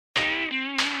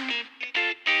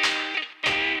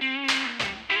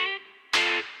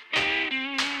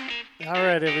All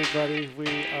right, everybody.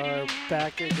 We are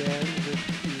back again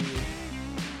with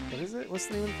the, what is it? What's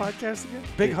the name of the podcast again?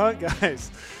 Big Hunt Guys.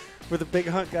 We're the Big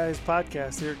Hunt Guys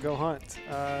podcast here at Go Hunt.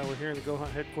 We're here in the Go Hunt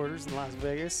headquarters in Las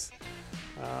Vegas.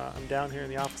 I'm down here in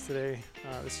the office today.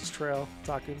 This is Trail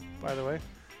talking, by the way.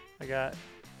 I got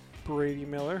Brady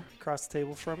Miller across the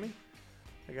table from me.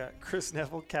 I got Chris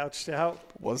Neville couched out.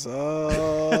 What's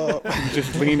up?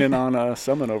 Just leaning on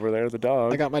Summit over there, the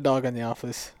dog. I got my dog in the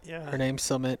office. Yeah. Her name's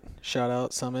Summit. Shout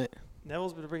out Summit.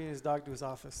 Neville's been bringing his dog to his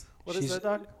office. What is that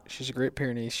dog? She's a Great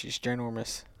Pyrenees. She's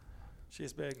ginormous. She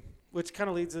is big, which kind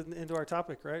of leads into our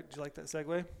topic, right? Did you like that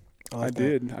segue? I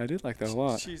did like that a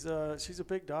lot. She's a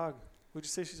big dog. Would you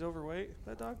say she's overweight,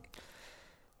 that dog?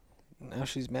 Now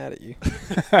she's mad at you.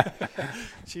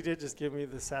 She did just give me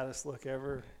the saddest look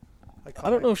ever.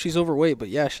 I don't know if she's overweight, but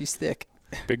yeah, she's thick.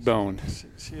 Big bone.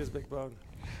 She is big bone.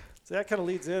 So that kind of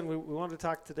leads in. We wanted to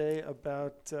talk today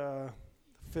about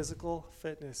physical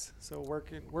fitness. So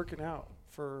working out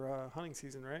for hunting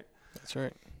season, right? That's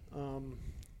right.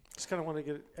 Just kind of want to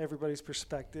get everybody's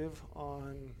perspective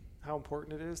on how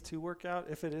important it is to work out,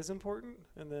 if it is important,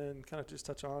 and then kind of just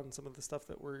touch on some of the stuff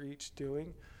that we're each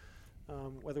doing,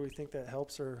 whether we think that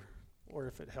helps or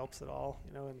if it helps at all,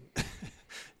 and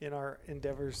in our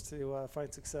endeavors to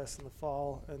find success in the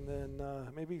fall, and then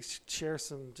maybe share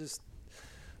some just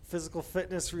physical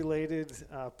fitness related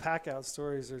pack out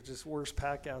stories or just worst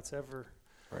pack outs ever.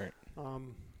 Right.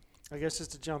 I guess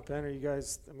just to jump in, are you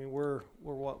guys, we're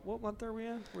what month are we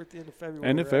in? We're at the end of February.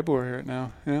 End of February right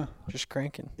now, yeah. Just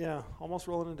cranking. Yeah, almost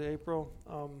rolling into April.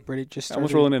 Brady just started.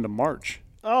 Almost rolling into March.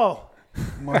 Oh,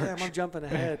 March. damn, I'm jumping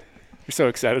ahead. You're so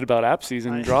excited about app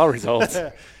season draw results.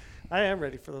 I am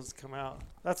ready for those to come out.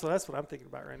 That's what I'm thinking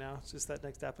about right now. It's just that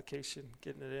next application,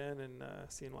 getting it in and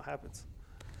seeing what happens.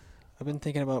 I've been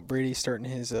thinking about Brady starting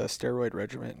his steroid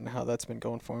regimen and how that's been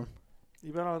going for him.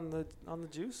 You been on the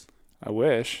juice? I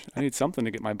wish. I need something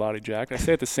to get my body jacked. I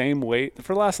stay at the same weight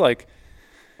for the last, I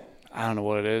don't know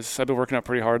what it is. I've been working out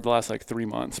pretty hard the last, 3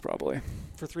 months probably.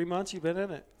 For 3 months, you've been in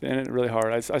it? Been in it really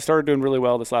hard. I started doing really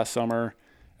well this last summer,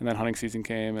 and then hunting season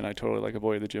came, and I totally,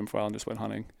 avoided the gym for a while and just went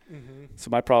hunting. Mm-hmm. So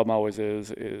my problem always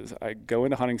is I go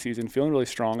into hunting season feeling really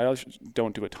strong. I always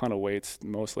don't do a ton of weights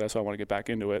mostly. That's why I want to get back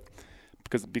into it.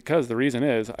 Because the reason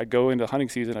is I go into hunting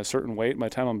season at a certain weight. By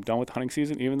the time I'm done with hunting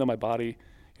season, even though my body –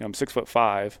 I'm 6'5",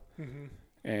 mm-hmm.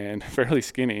 and fairly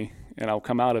skinny, and I'll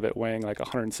come out of it weighing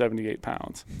 178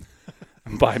 pounds.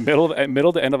 By middle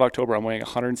to end of October, I'm weighing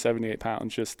 178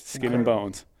 pounds, just skin and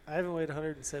bones. I haven't weighed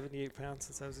 178 pounds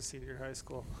since I was a senior in high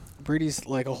school. Brady's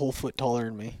like a whole foot taller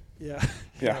than me. Yeah.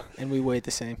 Yeah. And we weighed the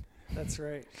same. That's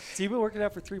right. So you've been working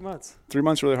out for 3 months. 3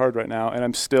 months really hard right now, and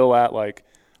I'm still at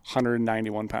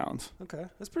 191 pounds. Okay,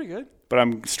 that's pretty good. But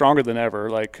I'm stronger than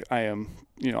ever. I am,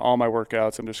 all my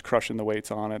workouts, I'm just crushing the weights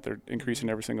on it. They're increasing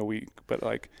every single week. But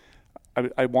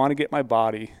I want to get my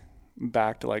body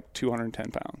back to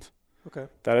 210 pounds. Okay.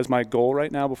 That is my goal right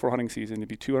now before hunting season, to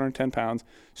be 210 pounds,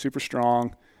 super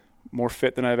strong, more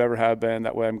fit than I've ever have been.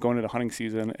 That way I'm going into hunting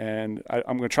season, and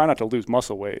I'm going to try not to lose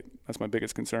muscle weight. That's my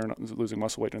biggest concern, is losing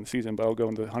muscle weight during the season. But I'll go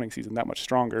into the hunting season that much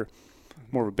stronger,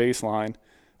 more of a baseline.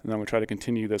 And then I'm going to try to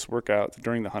continue this workout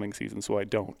during the hunting season so I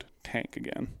don't tank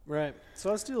again. Right.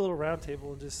 So let's do a little round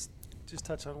table and just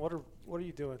touch on what are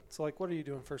you doing? So what are you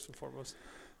doing first and foremost?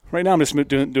 Right now I'm just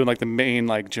doing the main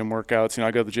gym workouts.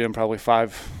 I go to the gym probably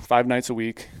five nights a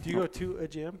week. Do you go to a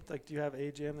gym? Do you have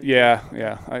a gym?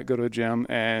 Yeah. I go to a gym,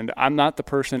 and I'm not the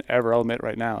person ever, I'll admit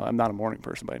right now, I'm not a morning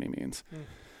person by any means.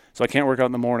 So I can't work out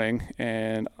in the morning,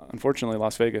 and unfortunately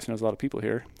Las Vegas knows a lot of people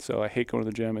here. So I hate going to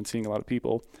the gym and seeing a lot of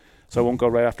people. So I won't go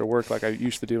right after work like I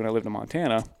used to do when I lived in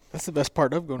Montana. That's the best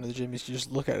part of going to the gym, is you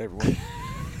just look at everyone.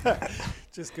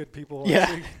 Just good people watching. Yeah,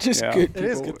 good people.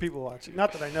 It is good people watching.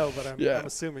 Not that I know, but I'm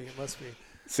assuming it must be.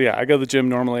 So yeah, I go to the gym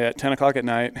normally at 10 o'clock at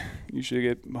night. Usually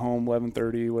get home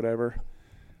 11:30, whatever.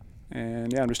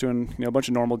 And yeah, I'm just doing a bunch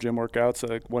of normal gym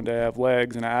workouts. One day I have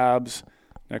legs and abs.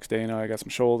 Next day, I got some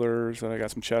shoulders, then I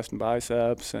got some chest and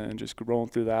biceps, and just rolling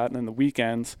through that. And then the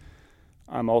weekends,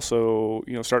 I'm also,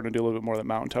 starting to do a little bit more of the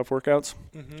mountain tough workouts,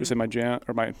 just in my gym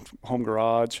or my home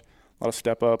garage. A lot of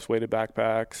step ups, weighted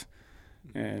backpacks,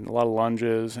 and a lot of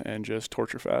lunges, and just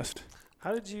torture fest.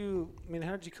 How did you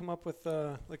come up with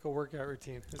a workout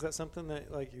routine? Is that something that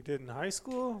you did in high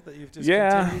school that you've just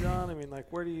continued on?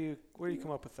 Where do you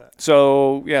come up with that?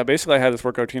 So yeah, basically I had this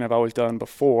workout routine I've always done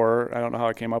before. I don't know how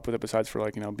I came up with it besides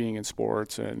for being in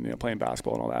sports and playing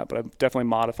basketball and all that, but I've definitely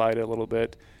modified it a little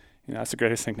bit. That's the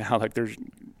greatest thing now. There's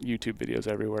YouTube videos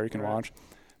everywhere you can watch.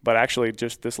 But actually,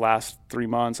 just this last 3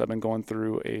 months, I've been going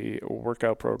through a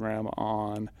workout program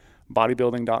on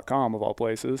bodybuilding.com of all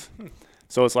places.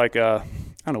 So it's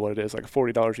don't know what it is, like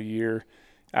 $40 a year,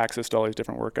 access to all these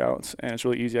different workouts. And it's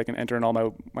really easy. I can enter in all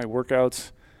my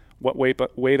workouts, what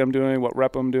weight I'm doing, what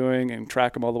rep I'm doing, and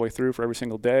track them all the way through for every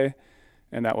single day.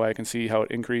 And that way I can see how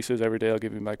it increases every day. I'll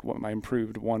give you like what my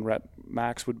improved 1 rep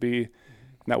max would be.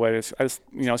 And that way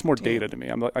it's more data to me.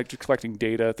 I'm just collecting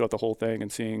data throughout the whole thing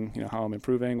and seeing, how I'm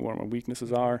improving, what my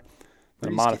weaknesses are.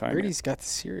 I'm modifying Brady's got the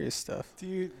serious stuff. Do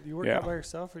you work out by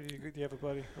yourself, or do you have a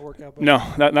buddy, a workout buddy? No,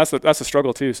 that's the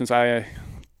struggle too. Since I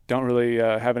don't really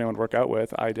have anyone to work out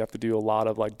with, I have to do a lot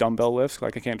of like dumbbell lifts.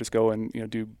 Like I can't just go and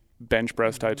do bench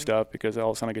press type stuff, because all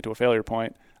of a sudden I get to a failure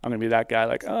point. I'm gonna be that guy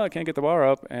like, oh, I can't get the bar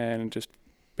up, and it just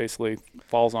basically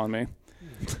falls on me.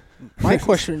 My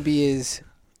question would be is,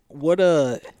 what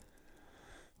is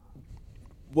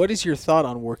your thought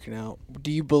on working out?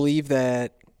 Do you believe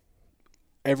that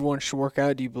everyone should work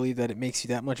out? Do you believe that it makes you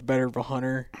that much better of a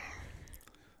hunter?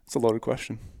 It's a loaded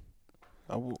question.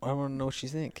 I want to know what you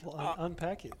think. Well,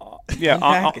 unpack it.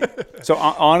 So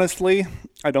honestly,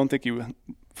 I don't think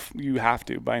you have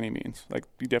to by any means. Like,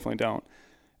 you definitely don't.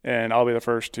 And I'll be the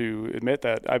first to admit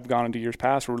that I've gone into years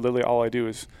past where literally all I do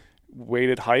is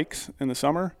weighted hikes in the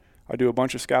summer. I do a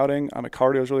bunch of scouting. My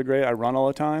cardio is really great. I run all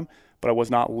the time, but I was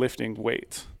not lifting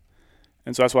weights.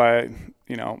 And so that's why,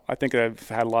 I think I've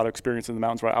had a lot of experience in the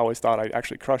mountains where I always thought I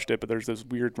actually crushed it, but there's those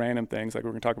weird random things like we're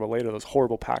going to talk about later, those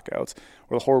horrible pack outs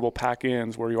or the horrible pack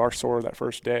ins where you are sore that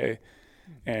first day.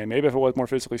 And maybe if it was more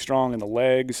physically strong in the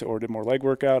legs or did more leg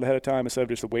workout ahead of time instead of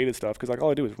just the weighted stuff, because like all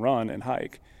I do is run and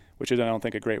hike, which is, I don't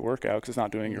think, a great workout because it's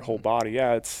not doing your whole body.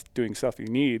 Yeah, it's doing stuff you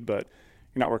need, but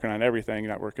you're not working on everything.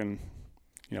 You're not working,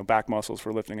 back muscles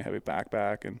for lifting a heavy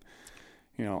backpack and,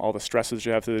 all the stresses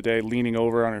you have through the day, leaning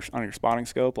over on your spotting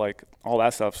scope, like all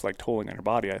that stuff's like tolling on your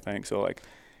body, I think. So like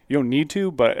you don't need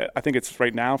to, but I think it's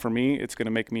right now for me, it's going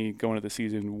to make me go into the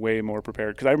season way more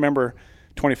prepared. Because I remember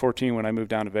 2014 when I moved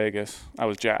down to Vegas, I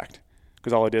was jacked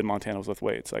because all I did in Montana was lift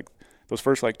weights. Like those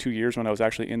first 2 years when I was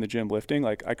actually in the gym lifting,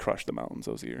 like I crushed the mountains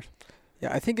those years.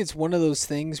 Yeah, I think it's one of those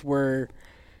things where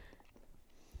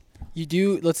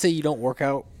let's say you don't work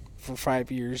out for 5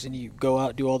 years and you go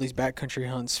out, do all these backcountry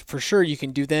hunts. For sure you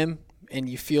can do them and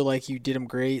you feel like you did them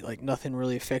great, like nothing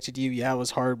really affected you. Yeah, it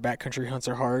was hard. Backcountry hunts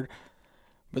are hard.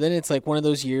 But then it's like one of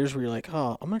those years where you're like,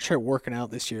 oh, I'm going to try working out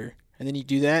this year. And then you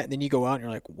do that, and then you go out and you're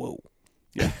like, whoa.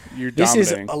 Yeah, you're this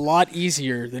dominating. Is a lot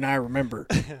easier than I remember.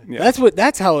 Yeah.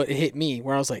 That's how it hit me,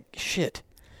 where I was like, shit.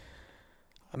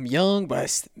 I'm young,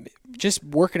 but just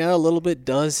working out a little bit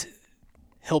does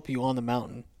help you on the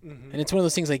mountain. Mm-hmm. And it's one of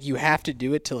those things like you have to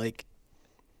do it to like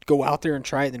go out there and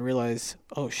try it and then realize,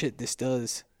 oh shit, this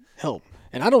does help.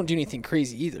 And I don't do anything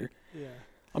crazy either. Yeah.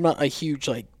 I'm not a huge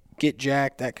like get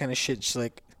jacked, that kind of shit. Just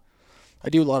like I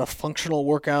do a lot of functional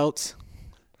workouts,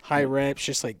 high reps,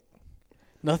 just like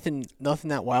nothing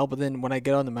that wild. But then when I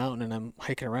get on the mountain and I'm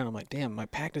hiking around, I'm like, damn, my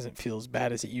pack doesn't feel as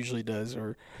bad as it usually does.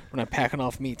 Or when I'm packing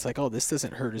off meat, it's like, oh, this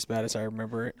doesn't hurt as bad as I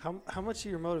remember it. How much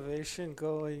of your motivation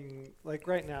going, like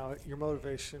right now, your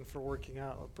motivation for working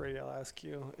out, Brady, I'll ask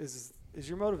you, is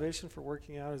your motivation for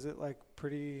working out, is it like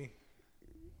pretty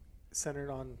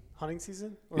centered on hunting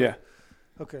season? Or? Yeah.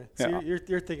 Okay, so yeah.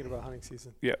 You're thinking about hunting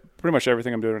season. Yeah, pretty much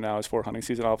everything I'm doing now is for hunting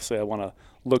season. Obviously, I want to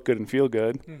look good and feel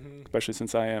good, especially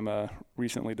since I am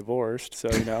recently divorced. So,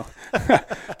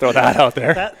 throw that out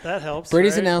there. That helps.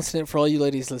 Brady's right? announcing it for all you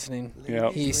ladies listening.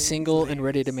 Yeah, he's single and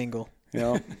ready to mingle.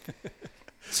 Yeah.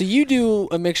 So you do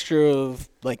a mixture of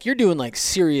like you're doing like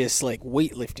serious like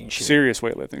weightlifting shit. Serious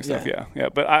weightlifting stuff, yeah.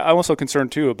 But I'm also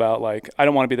concerned too about like I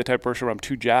don't want to be the type of person where I'm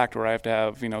too jacked where I have to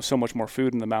have so much more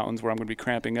food in the mountains where I'm going to be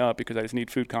cramping up because I just need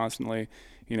food constantly.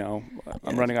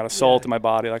 I'm running out of salt in my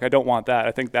body. Like I don't want that.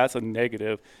 I think that's a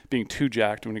negative, being too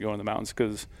jacked when you go in the mountains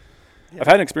because I've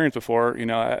had an experience before.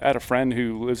 I had a friend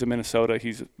who lives in Minnesota.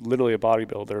 He's literally a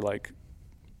bodybuilder, like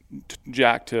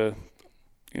jacked to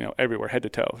everywhere, head to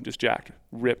toe, just jacked,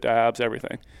 ripped abs,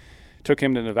 everything. Took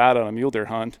him to Nevada on a mule deer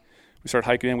hunt. We started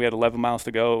hiking in. We had 11 miles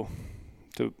to go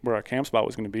to where our camp spot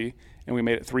was going to be, and we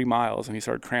made it 3 miles, and he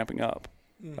started cramping up.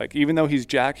 Like, even though he's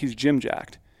jacked, he's gym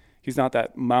jacked. He's not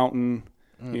that mountain,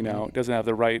 doesn't have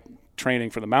the right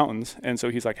training for the mountains. And so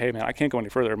he's like, hey, man, I can't go any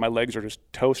further. My legs are just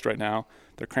toast right now.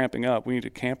 They're cramping up. We need to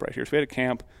camp right here. So we had to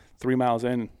camp 3 miles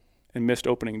in and missed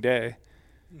opening day.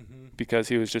 Because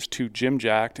he was just too gym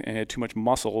jacked and had too much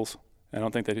muscles. I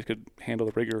don't think that he could handle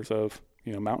the rigors of,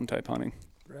 mountain type hunting.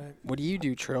 Right. What do you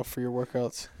do, Trail, for your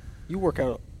workouts? You work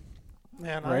out,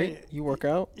 man. Right? You work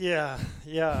out? Yeah.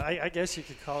 I guess you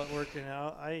could call it working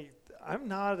out. I'm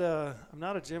not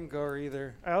a gym goer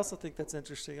either. I also think that's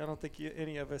interesting. I don't think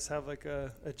any of us have like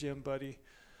a gym buddy.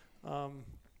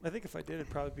 I think if I did, it'd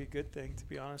probably be a good thing, to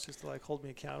be honest, just to like hold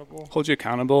me accountable. Hold you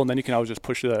accountable, and then you can always just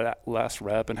push to that last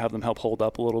rep and have them help hold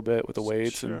up a little bit with the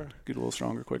weights and get a little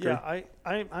stronger quicker. Yeah,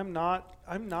 I'm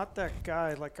not that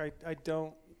guy. Like I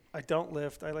don't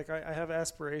lift. I have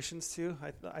aspirations to.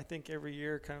 I think every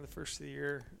year, kind of the first of the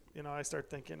year, I start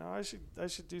thinking, oh, I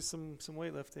should do some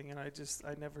weightlifting, and I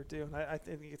never do. And I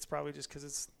think it's probably just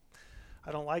because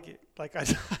I don't like it. Like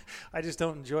I just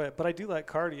don't enjoy it. But I do like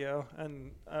cardio,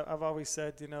 and I've always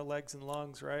said, legs and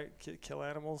lungs, right? Kill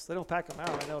animals. They don't pack them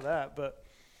out. I know that, but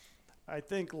I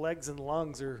think legs and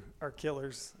lungs are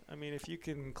killers. I mean, if you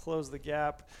can close the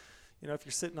gap, if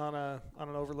you're sitting on an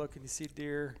overlook and you see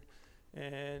deer,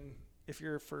 and if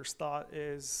your first thought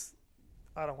is,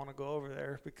 I don't want to go over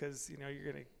there because, you're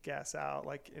going to gas out,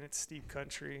 and it's steep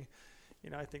country,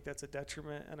 I think that's a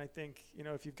detriment. And I think,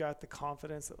 if you've got the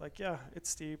confidence that yeah, it's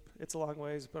steep, it's a long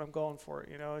ways, but I'm going for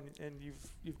it, and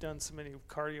you've done so many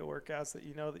cardio workouts that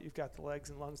that you've got the legs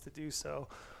and lungs to do so.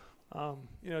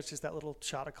 It's just that little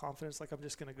shot of confidence, I'm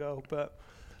just going to go. But,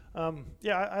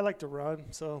 I like to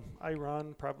run. So I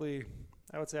run probably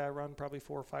 4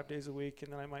 or 5 days a week,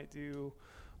 and then I might do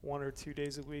 1 or 2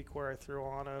 days a week where I throw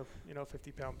on a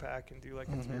 50-pound pack and do a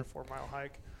 3 or 4 mile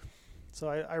hike. So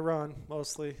I run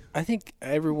mostly. I think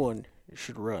everyone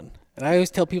should run. And I always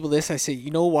tell people this. I say,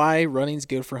 why running's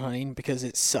good for hunting? Because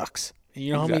it sucks. And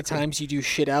how many times you do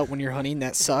shit out when you're hunting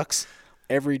that sucks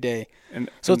every day. And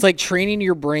it's like training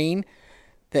your brain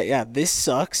that, this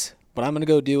sucks, but I'm going to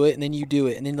go do it. And then you do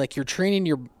it. And then you're training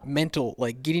your mental,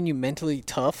 getting you mentally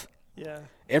tough. Yeah.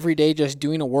 Every day, just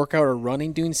doing a workout or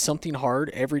running, doing something hard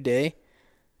every day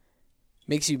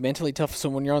makes you mentally tough. So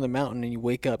when you're on the mountain and you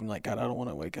wake up and God, I don't want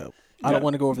to wake up. I don't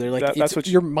want to go over there. That's what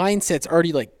your mindset's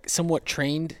already somewhat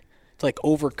trained to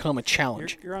overcome a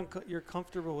challenge. You're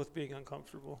comfortable with being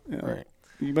uncomfortable. Yeah. Right.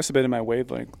 You must have been in my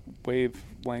wavelength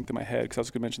in my head, because I was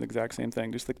going to mention the exact same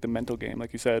thing. Just the mental game,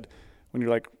 like you said, when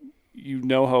you're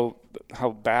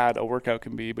how bad a workout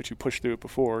can be, but you push through it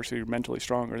before, so you're mentally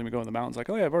stronger. Then we go in the mountains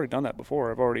oh yeah, I've already done that before.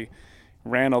 I've already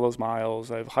ran all those miles.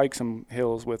 I've hiked some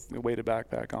hills with a weighted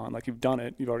backpack on. You've done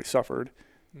it. You've already suffered,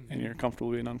 and you're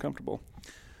comfortable being uncomfortable.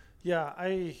 Yeah,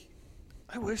 I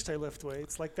wished I lift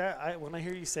weights like that. When I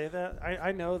hear you say that,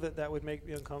 I know that would make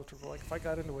me uncomfortable. If I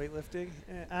got into weightlifting,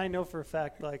 I know for a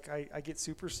fact I get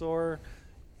super sore.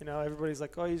 Everybody's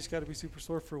like, oh, you just got to be super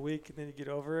sore for a week, and then you get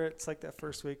over it. It's that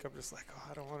first week, I'm just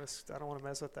oh, I don't want to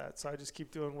mess with that. So I just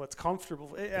keep doing what's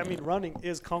comfortable. I mean, running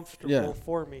is comfortable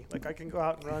for me. I can go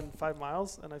out and run 5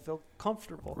 miles, and I feel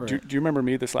comfortable. Right. Do you remember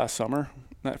me this last summer?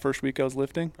 That first week I was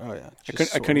lifting. Oh yeah.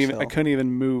 I couldn't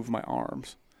even move my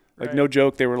arms. No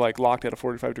joke, they were locked at a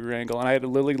 45-degree angle, and I had to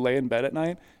literally lay in bed at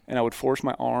night, and I would force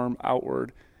my arm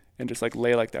outward and just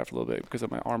lay like that for a little bit because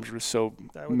my arms were so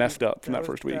messed up from that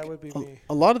first week. That would be me.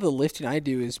 A lot of the lifting I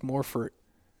do is more for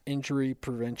injury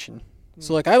prevention.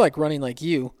 So I like running like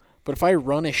you, but if I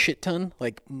run a shit ton,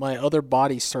 my other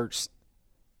body starts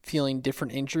feeling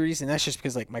different injuries, and that's just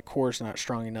because my core is not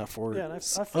strong enough or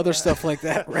other stuff like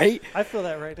that, right? I feel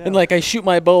that right now. And I shoot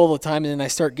my bow all the time, and then I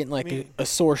start getting a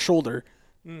sore shoulder.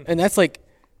 And that's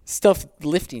stuff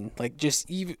lifting, just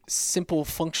even simple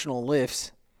functional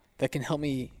lifts that can help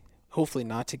me hopefully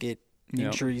not to get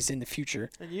injuries in the future.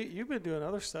 And you've been doing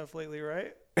other stuff lately,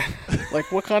 right?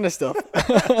 What kind of stuff?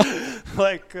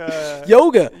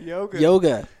 Yoga.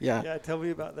 Yoga, yeah. Yeah, tell me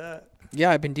about that.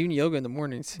 Yeah, I've been doing yoga in the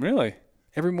mornings. Really?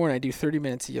 Every morning I do 30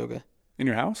 minutes of yoga. In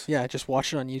your house? Yeah, just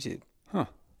watch it on YouTube. Huh.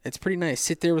 It's pretty nice.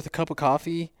 Sit there with a cup of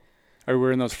coffee. Are you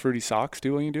wearing those fruity socks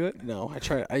too when you do it? No,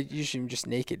 I usually am just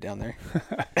naked down there.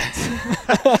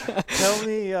 Tell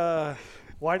me,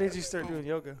 why did you start doing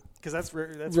yoga? Because that's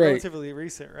relatively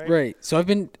recent, right? Right. So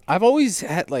I've always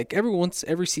had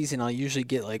every season I'll usually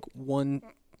get one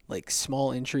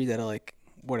small injury that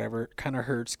whatever kind of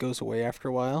hurts, goes away after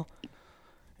a while,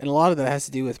 and a lot of that has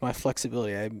to do with my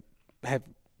flexibility. I have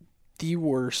the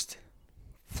worst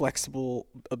flexible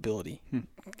ability.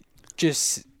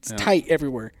 Just tight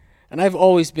everywhere. And I've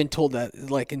always been told that,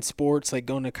 in sports,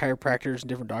 going to chiropractors and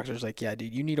different doctors, yeah,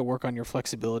 dude, you need to work on your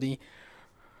flexibility,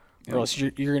 or else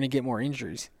you're going to get more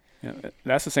injuries. Yeah,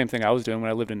 that's the same thing I was doing when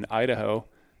I lived in Idaho.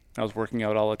 I was working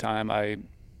out all the time. I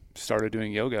started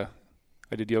doing yoga.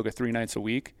 I did yoga 3 nights a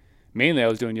week. Mainly I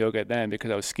was doing yoga then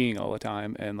because I was skiing all the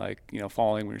time and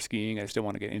falling when you're skiing. I just didn't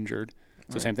want to get injured.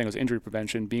 So same thing was injury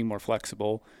prevention, being more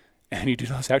flexible. And you do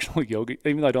those actual yoga,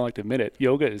 even though I don't like to admit it,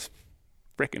 yoga is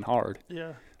freaking hard.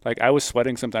 Yeah. I was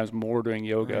sweating sometimes more doing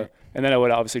yoga, and then I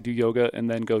would obviously do yoga and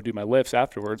then go do my lifts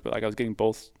afterwards. But I was getting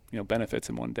both, benefits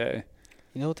in one day.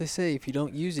 You know what they say? If you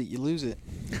don't use it, you lose it.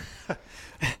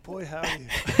 Boy, howdy.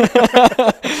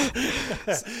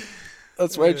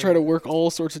 That's why I try to work all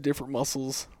sorts of different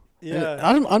muscles. Yeah.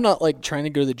 And I'm not like trying to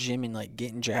go to the gym and like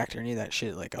getting jacked or any of that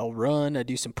shit. Like I'll run, I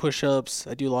do some push-ups,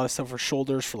 I do a lot of stuff for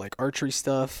shoulders for like archery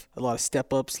stuff, a lot of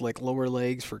step-ups like lower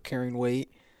legs for carrying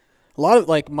weight. A lot of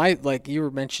like like you were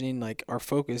mentioning like our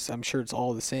focus, I'm sure it's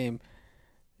all the same,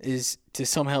 is to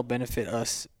somehow benefit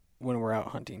us when we're out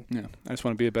hunting. Yeah, I just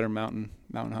want to be a better mountain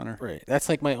hunter. Right. That's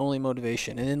like my only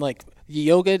motivation. And then like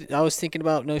yoga, I was thinking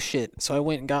about no shit. So I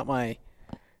went and got my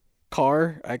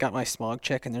car. I got my smog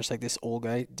check, and there's like this old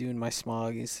guy doing my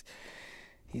smog. He's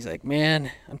like,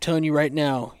 man, I'm telling you right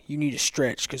now, you need to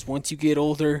stretch because once you get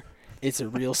older, it's a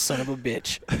real son of a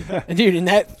bitch. And dude, and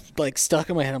that like stuck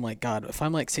in my head. I'm like, God, if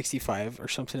I'm like 65 or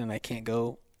something and I can't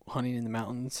go hunting in the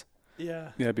mountains,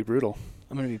 Yeah. It'd be brutal.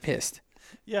 I'm gonna be pissed.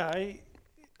 Yeah,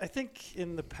 I think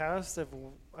in the past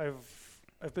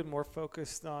I've been more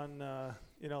focused on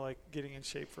like getting in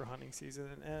shape for hunting season,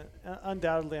 and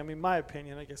undoubtedly, I mean, my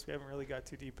opinion, I guess we haven't really got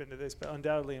too deep into this, but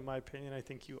undoubtedly, in my opinion, I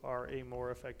think you are a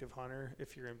more effective hunter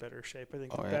if you're in better shape. I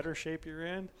think the better shape you're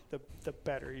in, the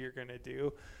better you're gonna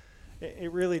do.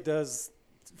 It really does.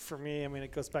 For me, I mean,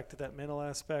 it goes back to that mental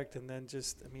aspect, and then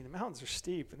just, I mean, the mountains are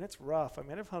steep and it's rough. I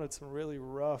mean, I've hunted some really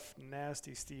rough,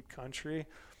 nasty, steep country.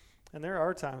 And there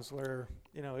are times where,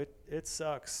 it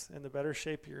sucks. And the better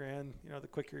shape you're in, the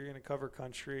quicker you're going to cover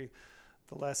country,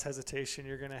 the less hesitation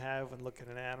you're going to have when looking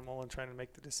at an animal and trying to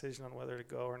make the decision on whether to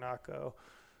go or not go.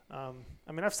 I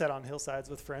mean, I've sat on hillsides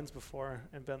with friends before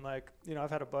and been like,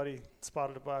 I've had a buddy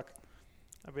spotted a buck.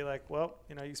 I'd be like, well,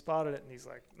 you spotted it. And he's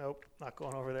like, nope, not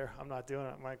going over there. I'm not doing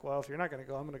it. I'm like, well, if you're not going to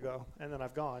go, I'm going to go. And then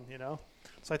I've gone,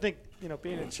 So I think,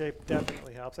 being in shape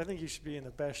definitely helps. I think you should be in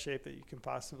the best shape that you can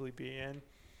possibly be in.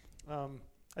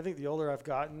 I think the older I've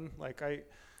gotten, like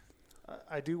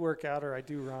I do work out or I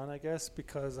do run, I guess,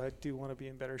 because I do want to be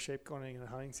in better shape going into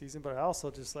hunting season. But I also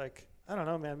just like, I don't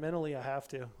know, man, mentally I have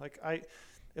to. Like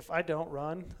if I don't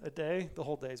run a day, the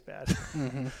whole day's bad.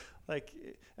 Mm-hmm.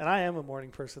 And I am a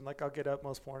morning person. Like I'll get up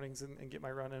most mornings and get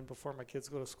my run in before my kids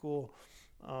go to school.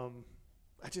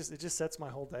 It just sets my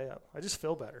whole day up. I just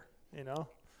feel better,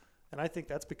 And I think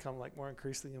that's become like more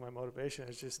increasingly my motivation.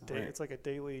 It's just it's like a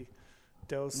daily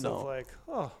dose of like,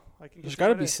 I can. There's got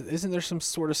to be. Isn't there some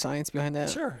sort of science behind that?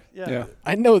 Sure. Yeah.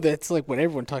 I know that's like what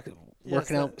everyone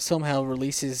working out somehow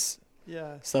releases.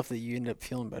 Stuff that you end up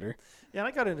feeling better. Yeah, and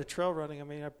I got into trail running. I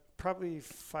mean, probably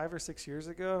 5 or 6 years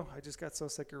ago, I just got so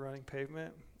sick of running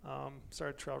pavement.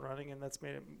 Started trail running, and that's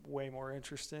made it way more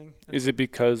interesting. Is it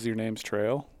because your name's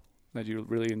Trail that you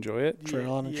really enjoy it?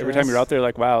 Trail on a Every time you're out there,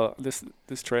 like, wow, this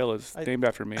trail is named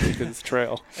after me because it's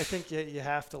Trail. I think you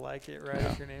have to like it, right?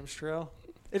 If your name's Trail.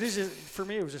 It is just, for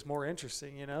me, it was just more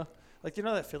interesting, Like,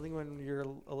 that feeling when you're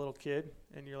a little kid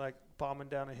and you're like bombing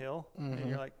down a hill and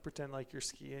you're like pretend like you're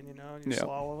skiing, and you're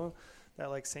swallowing that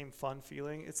like same fun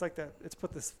feeling. It's like that. It's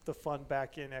put the fun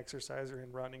back in exercise or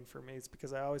in running for me. It's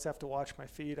because I always have to watch my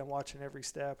feet. I'm watching every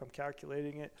step. I'm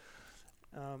calculating it.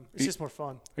 It's just more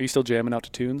fun. Are you still jamming out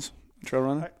to tunes, trail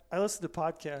running? I listen to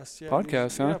podcasts. Yeah,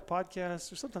 podcasts, huh? Yeah,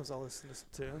 podcasts. Or sometimes I'll listen to some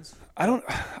tunes.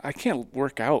 I can't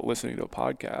work out listening to a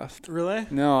podcast. Really?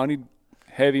 No, I need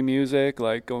heavy music,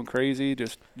 like going crazy,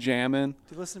 just jamming. Do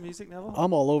you listen to music, Neville?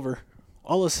 I'm all over.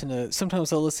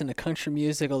 Sometimes I'll listen to country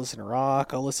music, I'll listen to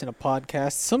rock, I'll listen to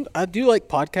podcasts. I do like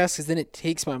podcasts because then it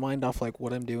takes my mind off like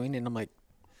what I'm doing and I'm like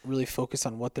really focused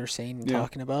on what they're saying and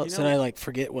talking about. So then I like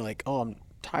forget I'm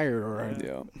tired or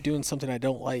I'm doing something I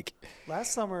don't like.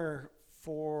 Last summer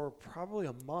for probably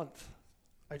a month,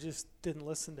 I just didn't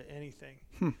listen to anything.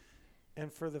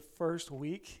 And for the first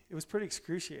week, it was pretty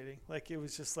excruciating. Like it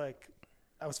was just like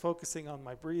I was focusing on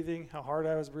my breathing, how hard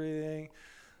I was breathing,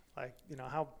 like,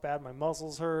 how bad my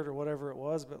muscles hurt or whatever it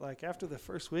was. But like after the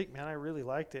first week, man, I really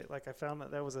liked it. Like I found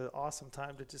that was an awesome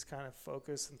time to just kind of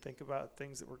focus and think about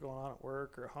things that were going on at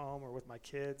work or home or with my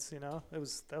kids, that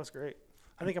was great.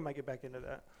 I think I might get back into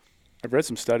that. I've read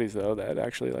some studies though that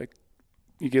actually like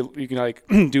you can like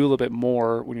do a little bit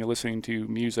more when you're listening to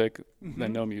music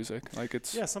than no music. Like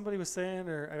it's somebody was saying,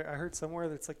 or I heard somewhere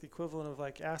that it's like the equivalent of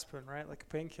like aspirin, right? Like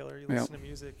a painkiller. You listen to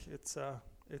music, it's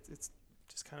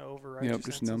just kind of overrides. Yep,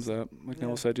 just numbs up. Like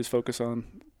Noel said, just focus on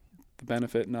the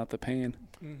benefit, not the pain.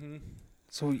 Mm-hmm.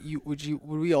 So would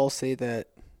we all say that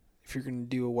if you're going to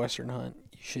do a Western hunt,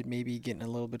 you should maybe get in a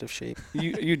little bit of shape?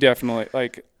 You definitely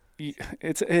like.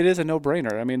 It is a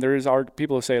no-brainer. I mean,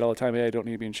 people who say it all the time, hey, I don't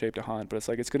need to be in shape to hunt, but it's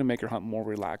like it's going to make your hunt more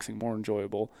relaxing, more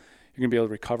enjoyable. You're going to be able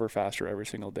to recover faster every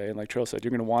single day. And like Trail said,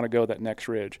 you're going to want to go that next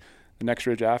ridge, the next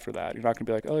ridge after that. You're not going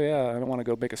to be like, oh, yeah, I don't want to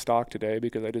go make a stalk today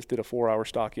because I just did a 4-hour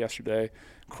stalk yesterday,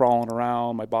 crawling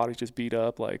around. My body's just beat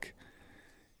up. Like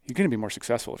you're going to be more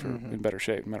successful if you're in better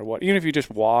shape, no matter what. Even if you just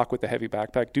walk with a heavy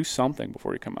backpack, do something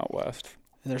before you come out west.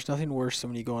 And there's nothing worse than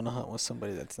when you go on a hunt with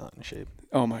somebody that's not in shape.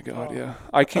 Oh my God, yeah.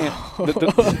 I can't.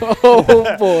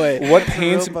 Oh boy. What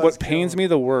pains me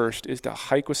the worst is to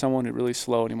hike with someone who's really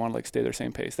slow and you want to like stay their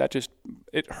same pace.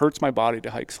 It hurts my body to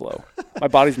hike slow. My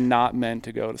body's not meant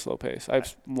to go at a slow pace. I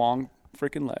have long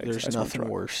freaking legs. There's nothing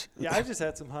worse. Yeah, I just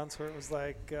had some hunts where it was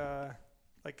like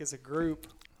as a group,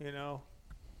 you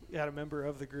had a member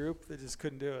of the group that just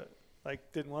couldn't do it.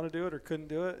 Like didn't want to do it or couldn't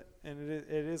do it, and it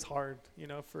is hard,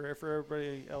 for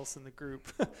everybody else in the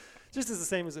group. Just as the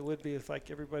same as it would be if like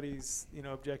everybody's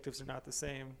objectives are not the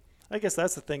same. I guess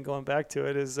that's the thing. Going back to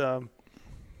it is,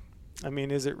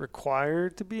 is it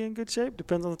required to be in good shape?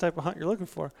 Depends on the type of hunt you're looking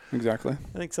for. Exactly.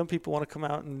 I think some people want to come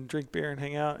out and drink beer and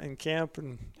hang out and camp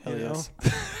and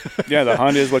Yeah, the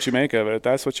hunt is what you make of it. If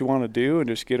that's what you want to do and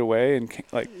just get away and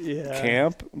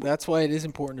camp. That's why it is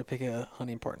important to pick a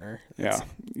hunting partner. Yeah,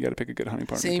 you got to pick a good hunting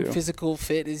partner same too. Physical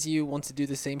fit as you, wants to do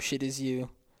the same shit as you,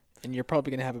 and you're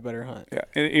probably going to have a better hunt. Yeah,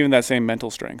 and even that same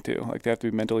mental strength too. Like they have to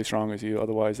be mentally strong as you,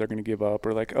 otherwise they're going to give up.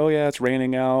 Or like, oh yeah, it's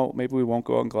raining out. Maybe we won't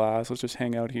go on glass. Let's just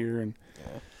hang out here and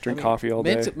drink coffee all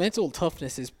day. Mental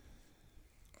toughness is,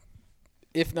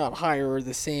 if not higher, or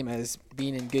the same as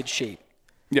being in good shape.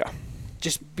 Yeah.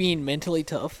 Just being mentally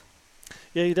tough.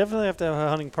 Yeah, you definitely have to have a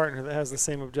hunting partner that has the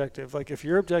same objective. Like if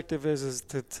your objective is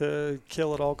to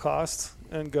kill at all costs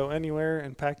and go anywhere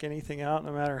and pack anything out,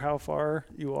 no matter how far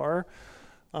you are,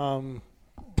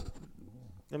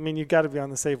 you've got to be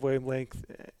on the same wavelength,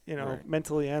 right.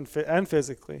 mentally and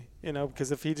physically,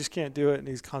 because if he just can't do it and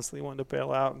he's constantly wanting to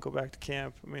bail out and go back to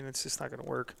camp, it's just not going to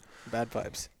work. Bad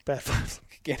vibes.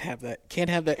 Can't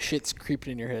have that shit's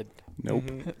creeping in your head. Nope.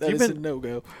 Mm-hmm. That is a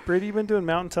no-go. Brady, you been doing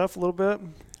Mountain Tough a little bit?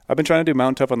 I've been trying to do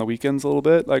Mountain Tough on the weekends a little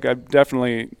bit. Like I'm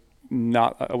definitely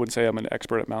not, I wouldn't say I'm an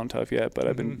expert at Mountain Tough yet, but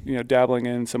I've been, dabbling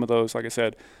in some of those, like I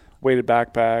said, weighted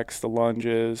backpacks, the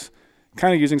lunges,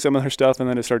 kind of using some of their stuff, and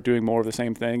then to start doing more of the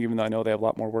same thing, even though I know they have a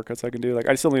lot more workouts I can do. Like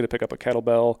I still need to pick up a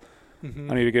kettlebell.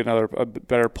 I need to get a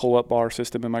better pull-up bar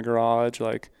system in my garage.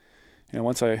 Like,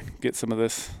 once I get some of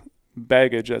this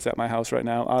baggage that's at my house right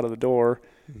now out of the door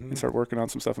and start working on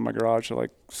some stuff in my garage to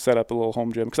like set up a little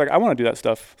home gym. Cause I want to do that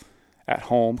stuff at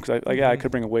home. Cause I could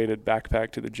bring a weighted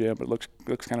backpack to the gym, but it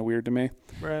looks kind of weird to me.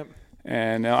 Right.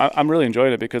 And I'm really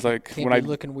enjoying it because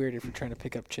looking weird if you're trying to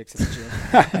pick up chicks at the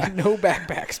gym. No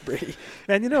backpacks, Brady.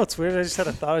 Man, it's weird. I just had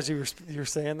a thought as you were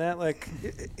saying that. Like,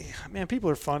 man, people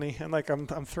are funny, and like I'm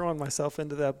throwing myself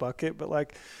into that bucket. But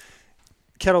like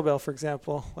kettlebell, for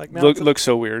example, like looks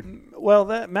so weird. Well,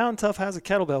 that Mountain Tough has a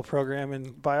kettlebell program,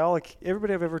 and by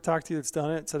everybody I've ever talked to that's done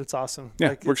it said it's awesome. Yeah,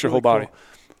 like, works your whole body.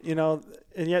 Cool.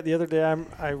 And yet the other day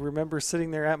I remember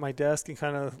sitting there at my desk and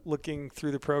kind of looking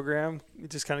through the program,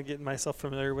 just kind of getting myself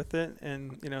familiar with it.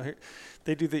 And, here,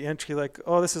 they do the entry like,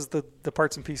 oh, this is the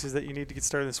parts and pieces that you need to get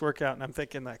started in this workout. And I'm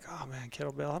thinking like, oh, man,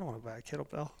 kettlebell. I don't want to buy a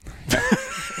kettlebell.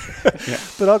 Yeah.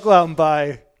 But I'll go out and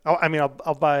buy –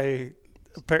 I'll buy –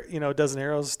 a dozen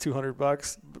arrows,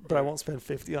 $200, but I won't spend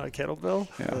 $50 on a kettlebell.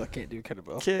 Yeah. I can't do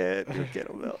kettlebell.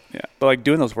 Yeah, but like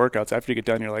doing those workouts after you get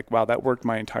done, you're like, wow, that worked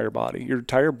my entire body. Your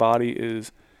entire body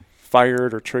is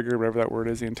fired or triggered, whatever that word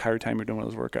is, the entire time you're doing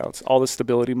those workouts. All the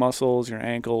stability muscles, your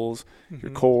ankles,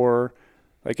 your core.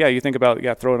 Like, you think about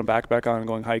throwing a backpack on and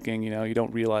going hiking. You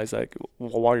don't realize like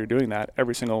while you're doing that,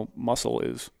 every single muscle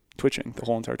is twitching the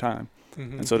whole entire time.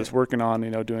 And so just working on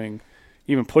doing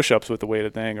even push-ups with the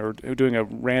weighted thing, or doing a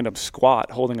random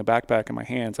squat, holding a backpack in my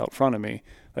hands out front of me,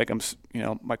 like I'm,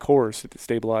 my core is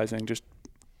stabilizing, just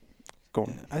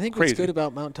going. I think crazy. What's good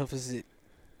about Mountain Tough is it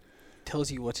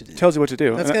tells you what to do.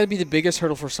 That's got to be the biggest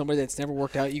hurdle for somebody that's never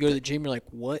worked out. You go to the gym, you're like,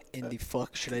 what in the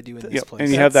fuck should I do in this place? And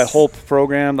you have that whole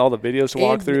program, all the videos to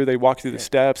walk through. They walk through the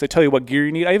steps. They tell you what gear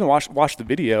you need. I even watched the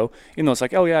video, even though it's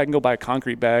like, oh yeah, I can go buy a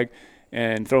concrete bag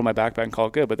and throw in my backpack and call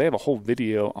it good. But they have a whole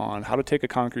video on how to take a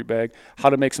concrete bag, how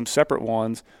to make some separate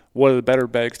ones, what are the better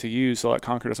bags to use so that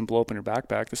concrete doesn't blow up in your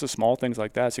backpack. This is small things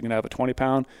like that. So you can have a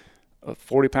 20-pound, a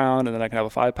 40-pound, and then I can have a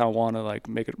 5-pound one and like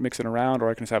mix it around, or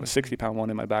I can just have a 60-pound one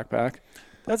in my backpack.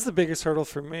 That's the biggest hurdle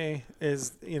for me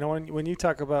is, when you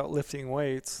talk about lifting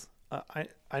weights,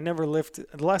 I never lifted.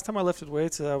 The last time I lifted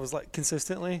weights, I was like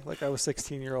consistently, like I was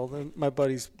 16-year-old in my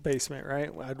buddy's basement, right?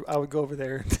 I would go over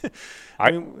there.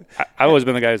 I've always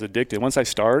been the guy who's addicted. Once I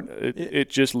start, it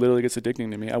just literally gets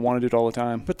addicting to me. I want to do it all the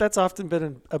time. But that's often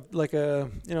been a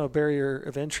barrier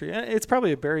of entry. It's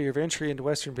probably a barrier of entry into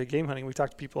Western big game hunting. We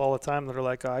talk to people all the time that are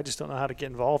like, oh, I just don't know how to get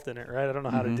involved in it, right? I don't know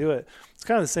how to do it. It's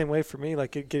kind of the same way for me,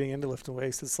 like getting into lifting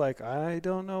weights. It's like, I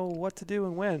don't know what to do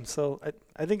and when. So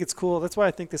I think it's cool. That's why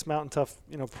I think this Mountain Tough,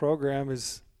 program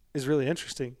is is really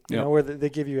interesting. You Yep. know, where they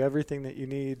give you everything that you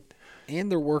need.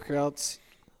 And their workouts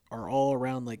are all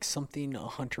around like something a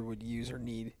hunter would use or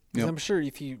need. Because Yep. I'm sure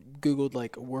if you Googled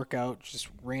like a workout, just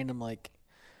random, like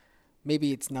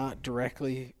maybe it's not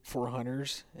directly for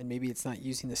hunters, and maybe it's not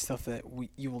using the stuff that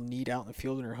you will need out in the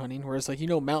field when you're hunting. Whereas like,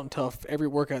 Mountain Tough, every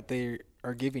workout they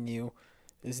are giving you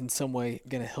is in some way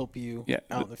going to help you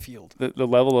out in the field. The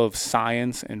level of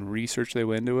science and research they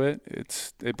went into it,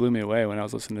 it blew me away when I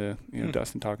was listening to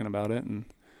Dustin talking about it. And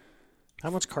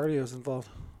How much cardio is involved?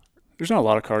 there's not a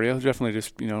lot of cardio. Definitely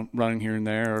just running here and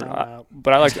there.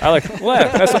 But I like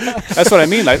well, that's what I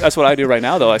mean. That's what I do right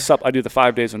now though. I do the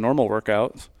 5 days of normal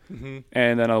workouts, and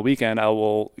then on the weekend I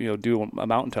will do a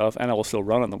Mountain Tough, and I will still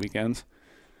run on the weekends.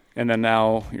 And then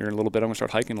now here in a little bit I'm gonna start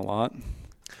hiking a lot.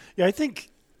 Yeah, I think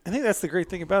that's the great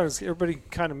thing about it is everybody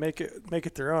kind of make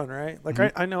it their own, right? Like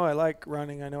I know I like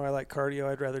running, I know I like cardio.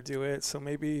 I'd rather do it. So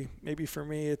maybe for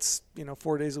me it's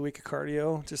 4 days a week of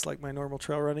cardio, just like my normal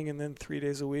trail running, and then 3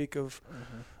 days a week of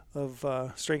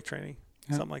strength training,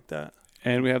 something like that.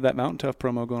 And we have that Mountain Tough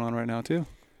promo going on right now too.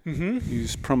 Mm-hmm.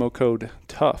 Use promo code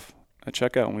TOUGH at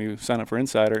checkout when you sign up for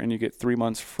Insider, and you get 3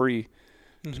 months free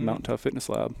to Mountain Tough Fitness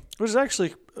Lab. Which is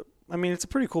actually, it's a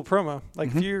pretty cool promo.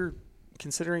 Like if you're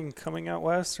considering coming out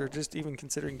west or just even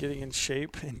considering getting in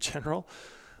shape in general,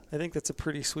 I think that's a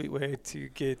pretty sweet way to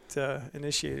get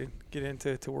initiated, get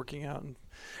into working out. And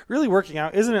really working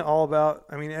out, isn't it all about,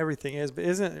 everything is, but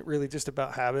isn't it really just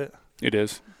about habit? It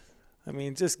is.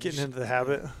 Just getting into the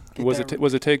habit. Was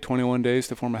it take 21 days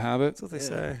to form a habit? That's what they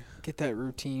say. Get that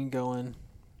routine going.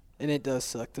 And it does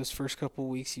suck. Those first couple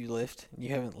weeks you lift, and you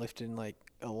haven't lifted in like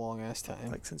a long ass time.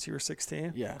 Like since you were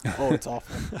 16? Yeah. Oh, it's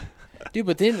awful. Dude,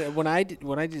 but then when I did,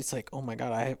 it's like, oh my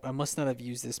God, I must not have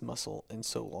used this muscle in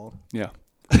so long. Yeah.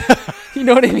 You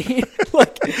know what I mean?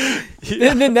 Like,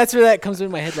 then that's where that comes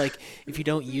into my head. Like, if you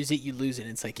don't use it, you lose it.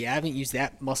 And it's like, yeah, I haven't used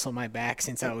that muscle on my back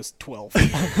since I was 12.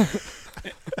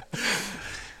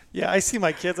 Yeah, I see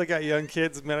my kids. I got young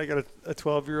kids. Man, I got a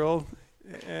 12-year-old.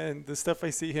 And the stuff I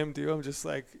see him do, I'm just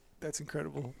like, that's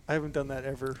incredible. I haven't done that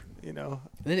ever, And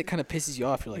then it kind of pisses you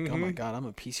off. You're like, oh my God, I'm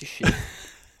a piece of shit.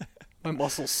 My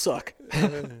muscles suck.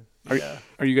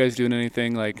 Are you guys doing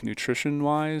anything like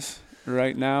nutrition-wise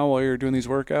right now while you're doing these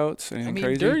workouts? Anything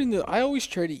crazy? I always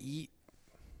try to eat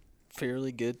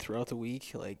fairly good throughout the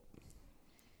week. Like,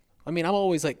 I'm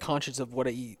always like conscious of what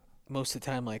I eat most of the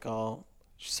time. Like,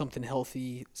 something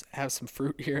healthy, have some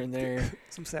fruit here and there.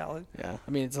 Some salad. Yeah.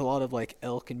 It's a lot of like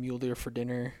elk and mule deer for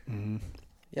dinner. Mm-hmm.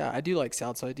 Yeah, I do like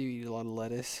salad, so I do eat a lot of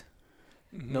lettuce.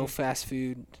 Mm-hmm. No fast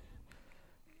food.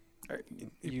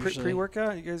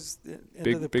 Pre-workout? You guys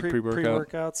into the big pre-workout.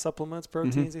 Pre-workout, supplements,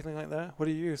 proteins, anything like that? What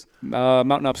do you use?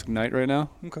 Mountain Ops Ignite right now.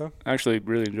 Okay. I actually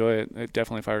really enjoy it. It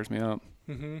definitely fires me up.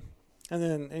 Mm-hmm. And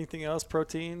then anything else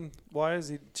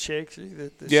protein-wise? Shakes?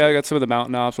 Yeah, I got some of the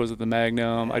Mountain Ops. Was it the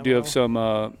Magnum? Yeah, I do have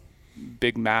some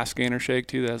big mass gainer shake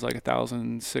too. That has like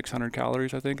 1,600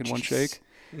 calories, I think, in one shake.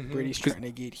 Mm-hmm. Brady's trying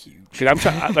to get huge. I'm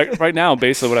like right now,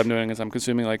 basically what I'm doing is I'm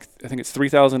consuming like I think it's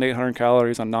 3,800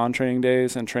 calories on non-training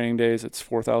days, and training days it's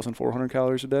 4,400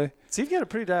 calories a day. So you've got it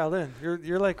pretty dialed in.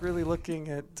 You're like really looking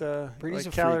at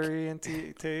like calorie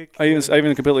intake. I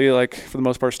even completely like for the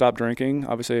most part stopped drinking.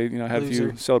 Obviously, I had a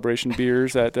few celebration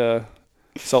beers at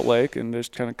Salt Lake, and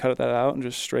just kind of cut that out and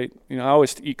just straight. I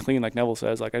always eat clean, like Neville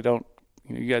says. Like I don't.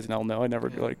 You guys all know I never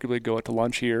really go out to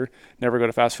lunch here, never go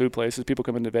to fast food places. People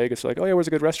come into Vegas, they're like, oh yeah, where's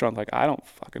a good restaurant? Like, I don't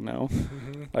fucking know.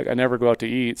 Mm-hmm. Like, I never go out to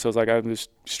eat. So it's like I'm just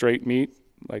straight meat,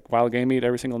 like wild game meat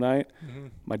every single night. Mm-hmm.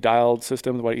 My dialed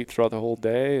system is what I eat throughout the whole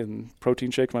day, and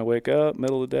protein shake when I wake up,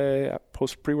 middle of the day,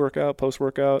 pre-workout,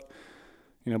 post-workout,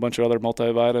 a bunch of other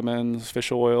multivitamins,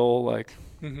 fish oil, like.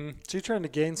 Mm-hmm. So you're trying to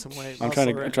gain some weight. I'm trying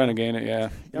to gain it, yeah,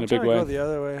 in a big way. I'm trying to go the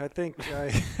other way. I think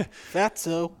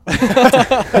Fatso.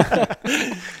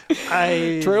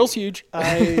 Trail's huge.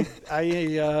 I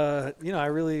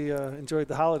really enjoyed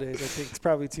the holidays. I think it's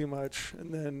probably too much.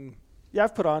 And then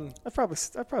I've probably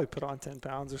put on 10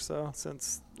 pounds or so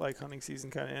since like hunting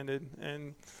season kind of ended.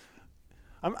 And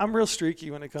I'm real streaky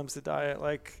when it comes to diet.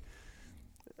 Like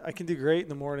I can do great in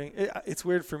the morning. It's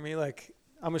weird for me. Like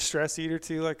I'm a stress eater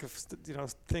too. Like if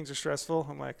things are stressful,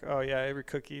 I'm like, oh yeah, every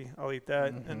cookie I'll eat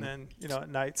that. Mm-hmm. And then at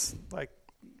nights, like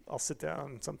I'll sit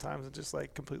down sometimes and just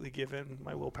like completely give in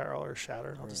my willpower or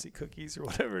shatter. I'll just eat cookies or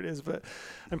whatever it is. But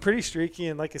I'm pretty streaky,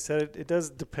 and like I said, it does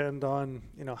depend on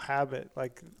habit.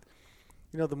 Like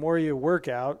the more you work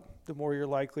out, the more you're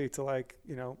likely to like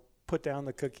put down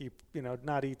the cookie,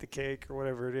 not eat the cake or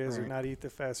whatever it is, or not eat the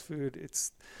fast food.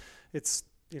 It's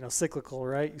cyclical,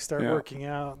 right? You start working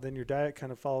out, then your diet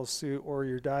kind of follows suit, or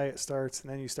your diet starts and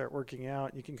then you start working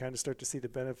out. You can kind of start to see the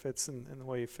benefits in the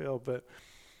way you feel. But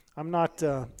I'm not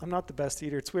the best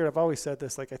eater. It's weird. I've always said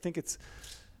this. Like, I think it's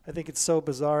so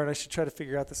bizarre, and I should try to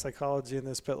figure out the psychology in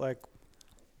this. But like,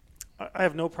 I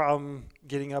have no problem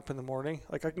getting up in the morning.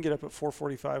 Like, I can get up at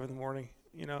 4:45 in the morning,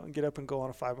 and get up and go on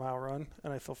a 5-mile run,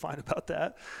 and I feel fine about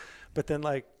that. But then,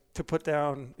 like, to put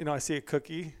down, I see a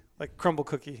cookie, like crumble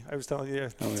cookie. I was telling you,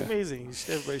 it's amazing.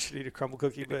 Everybody should eat a crumble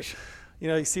cookie. But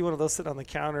you see one of those sitting on the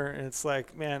counter, and it's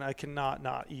like, man, I cannot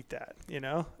not eat that.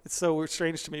 It's so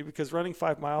strange to me because running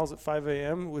 5 miles at 5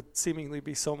 a.m. would seemingly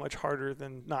be so much harder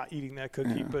than not eating that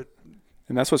cookie. Yeah.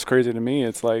 And that's what's crazy to me.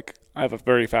 It's like I have a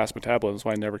very fast metabolism, so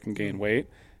I never can gain weight.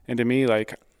 And to me,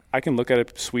 like, I can look at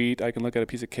a sweet, I can look at a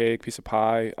piece of cake, piece of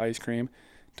pie, ice cream.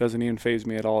 Doesn't even faze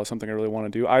me at all. It's something I really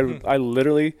want to do. I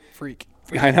literally freak.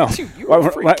 I know. Dude,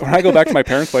 when I go back to my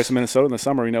parents' place in Minnesota in the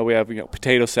summer, we have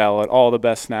potato salad, all the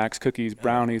best snacks, cookies,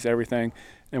 brownies, everything,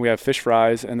 and we have fish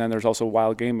fries, and then there's also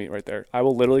wild game meat right there. I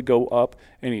will literally go up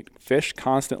and eat fish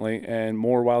constantly and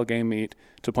more wild game meat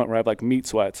to the point where I have like meat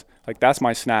sweats. Like, that's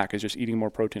my snack, is just eating more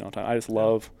protein all the time. I just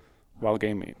love wild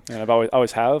game meat, and I've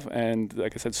always have. And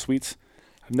like I said, sweets,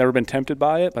 I've never been tempted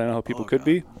by it, but I know how people could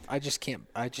be. I just can't.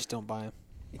 I just don't buy them.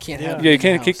 You can't have. Yeah, you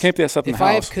can't put that stuff in the house. If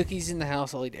I have cookies in the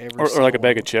house, I'll eat every. Or like a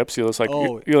bag of chips. You'll just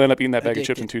you'll end up eating that bag of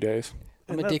chips in 2 days.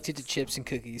 I'm addicted to chips and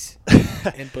cookies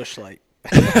and Busch Light.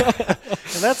 And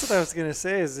that's what I was gonna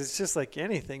say. Is it's just like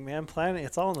anything, man. Planning.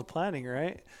 It's all in the planning,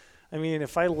 right? I mean,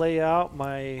 if I lay out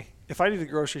if I do the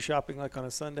grocery shopping like on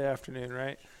a Sunday afternoon,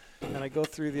 right? And I go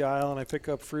through the aisle and I pick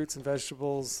up fruits and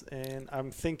vegetables, and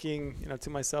I'm thinking, to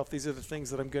myself, these are the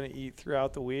things that I'm going to eat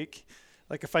throughout the week.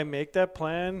 Like, if I make that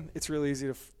plan, it's really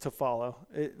easy to follow.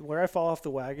 Where I fall off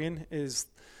the wagon is,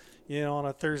 on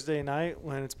a Thursday night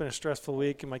when it's been a stressful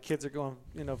week and my kids are going,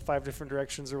 5 different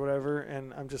directions or whatever,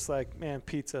 and I'm just like, man,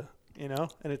 pizza, and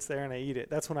it's there and I eat it.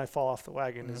 That's when I fall off the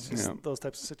wagon. It's just those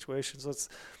types of situations. So it's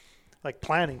like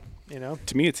planning,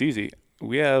 To me, it's easy.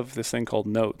 We have this thing called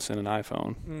Notes in an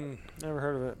iPhone. Never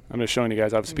heard of it. I'm just showing you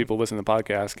guys. Obviously, people listening to the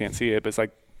podcast can't see it, but it's like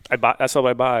that's what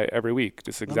I buy every week.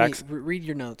 Just exact. Read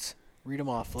your notes. Read them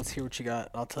off. Let's hear what you got.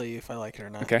 I'll tell you if I like it or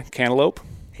not. Okay. Cantaloupe.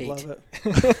 Hate. Love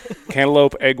it.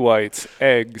 Cantaloupe, egg whites,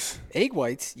 eggs. Egg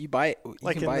whites? You buy?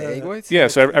 You can buy egg whites? Yeah.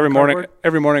 So every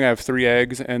morning I have 3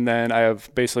 eggs, and then I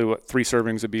have basically 3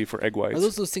 servings would be for egg whites. Are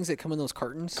those things that come in those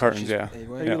cartons? Cartons, yeah.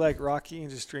 Are you like Rocky and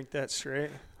just drink that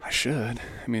straight? I should.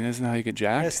 I mean, isn't that how you get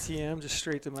jacked? STM, just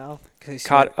straight to mouth. Okay,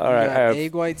 so all right, I have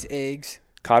egg whites, eggs.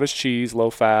 Cottage cheese,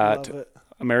 low fat, Love it.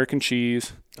 American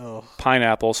cheese, Oh.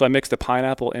 pineapple. So I mixed the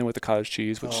pineapple in with the cottage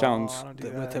cheese, which sounds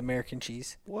with American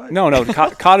cheese. What? No,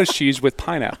 cottage cheese with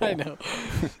pineapple. I know.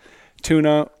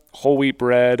 Tuna, whole wheat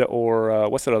bread, or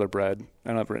what's that other bread? I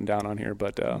don't have it written down on here,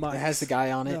 but It has the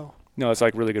guy on it. No, it's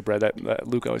like really good bread that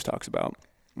Luke always talks about.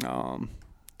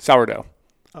 Sourdough.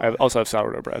 I also have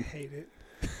sourdough bread. I hate it.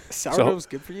 Sourdough's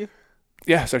good for you?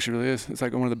 Yeah, it actually really is. It's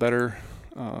like one of the better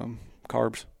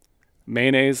carbs.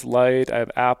 Mayonnaise light. I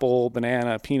have apple,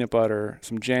 banana, peanut butter,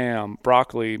 some jam,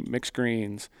 broccoli, mixed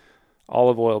greens,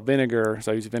 olive oil, vinegar.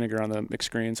 So I use vinegar on the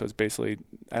mixed greens. So it's basically,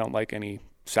 I don't like any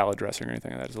salad dressing or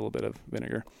anything like that. It's a little bit of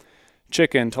vinegar.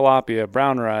 Chicken, tilapia,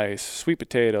 brown rice, sweet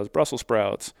potatoes, Brussels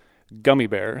sprouts, gummy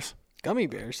bears. Gummy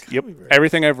bears? Yep.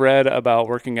 Everything I've read about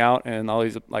working out and all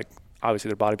these, like, obviously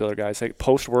they're bodybuilder guys, say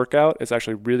post-workout, it's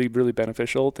actually really, really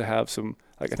beneficial to have some,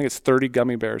 like, I think it's 30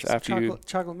 gummy bears after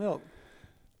chocolate milk.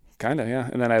 Kind of, yeah.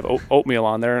 And then I have oatmeal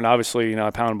on there, and obviously, I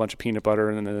pound a bunch of peanut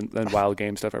butter and then wild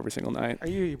game stuff every single night. Are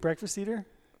you a breakfast eater?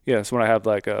 Yeah, so when I have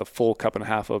like a full cup and a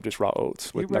half of just raw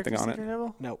oats with nothing on it.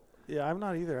 Neville? No. Yeah, I'm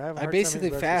not either. I basically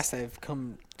fast. I've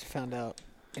found out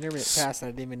intermittent fast, and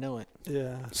I didn't even know it.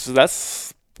 Yeah. So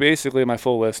that's basically my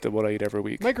full list of what I eat every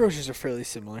week. My groceries are fairly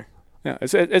similar. Yeah,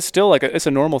 it's still like it's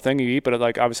a normal thing you eat, but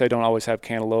like obviously I don't always have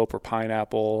cantaloupe or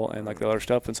pineapple and like the other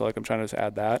stuff, and so like I'm trying to just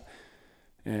add that,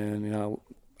 and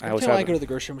I always when I go to the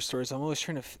grocery stores, I'm always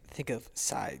trying to think of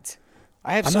sides.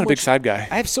 I'm not a big side guy.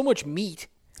 I have so much meat.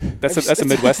 That's a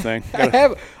Midwest thing.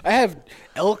 I have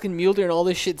elk and mule deer and all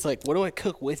this shit. It's like, what do I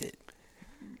cook with it?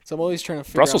 So I'm always trying to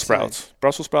figure Brussels out sprouts. sides.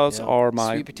 Brussels sprouts are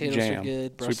my sweet potatoes jam. are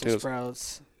good. Brussels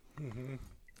sprouts. Mm-hmm.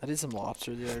 I did some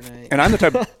lobster the other night. And I'm the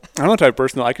type of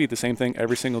person that I could eat the same thing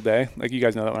every single day. Like you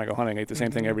guys know that when I go hunting, I eat the same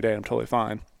thing every day and I'm totally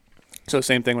fine. So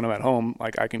same thing when I'm at home.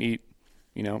 Like I can eat,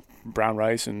 brown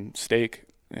rice and steak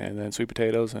and then sweet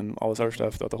potatoes and all this other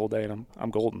stuff throughout the whole day, and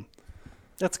I'm golden.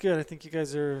 That's good. I think you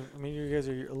guys are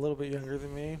a little bit younger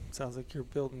than me. Sounds like you're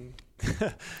building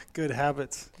good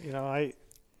habits.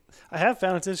 I have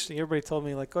found it's interesting. Everybody told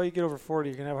me like, oh, you get over 40,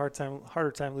 you're gonna have a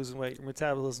harder time losing weight. Your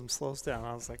metabolism slows down.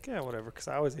 I was like, yeah, whatever, because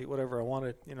I always ate whatever I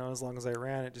wanted. As long as I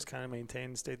ran, it just kind of maintained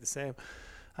and stayed the same.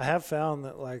 I have found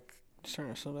that like Just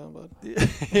trying to slow down, bud.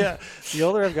 Yeah, the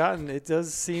older I've gotten, it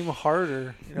does seem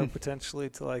harder, potentially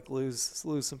to like lose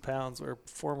some pounds. Where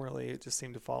formerly it just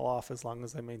seemed to fall off as long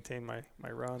as I maintain my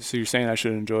run. So you're saying I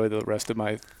should enjoy the rest of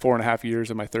my 4.5 years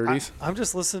of my 30s? I'm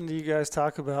just listening to you guys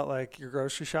talk about like your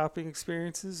grocery shopping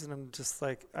experiences, and I'm just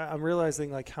like I'm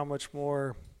realizing like how much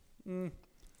more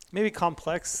maybe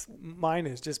complex mine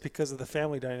is just because of the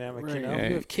family dynamic. Right. Yeah.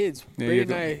 You have kids. Yeah, Brady you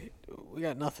and have I, we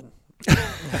got nothing.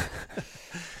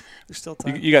 There's still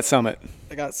time. You got Summit.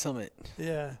 I got Summit.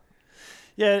 Yeah.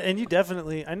 Yeah, and you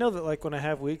definitely, I know that like when I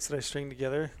have weeks that I string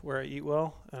together where I eat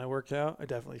well and I work out, I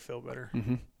definitely feel better.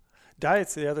 Mm-hmm.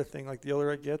 Diet's the other thing. Like the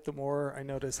older I get, the more I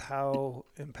notice how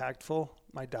impactful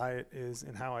my diet is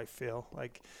and how I feel.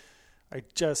 Like I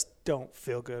just don't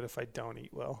feel good if I don't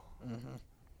eat well.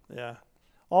 Mm-hmm. Yeah.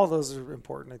 All those are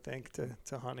important, I think, to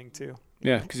hunting too.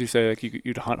 Yeah, because you say like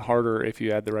you'd hunt harder if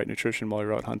you had the right nutrition while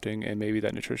you're out hunting, and maybe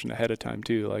that nutrition ahead of time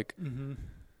too. Like if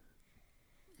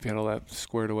you had all that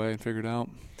squared away and figured out.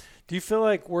 Do you feel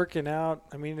like working out?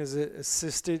 I mean, has it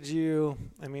assisted you?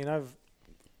 I mean,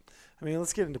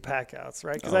 let's get into pack outs,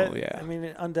 right? Yeah. I mean,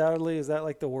 undoubtedly, is that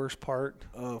like the worst part?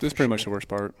 Oh, This is pretty much the worst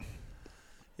part.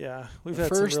 Yeah, we've the had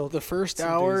first, some real the first some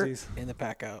hour doozies. in the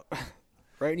pack out.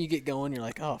 Right when you get going, you're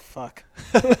like, oh, fuck.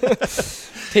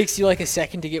 Takes you like a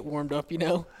second to get warmed up,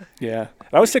 Yeah,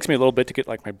 it always takes me a little bit to get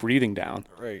like my breathing down.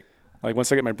 Right. Like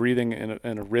once I get my breathing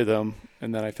in a rhythm,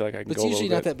 and then I feel like I can But go it's a little usually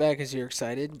bit. not that bad because you're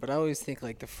excited. But I always think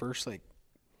like the first like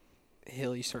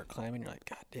hill you start climbing, you're like,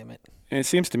 God damn it. And it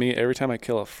seems to me every time I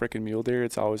kill a freaking mule deer,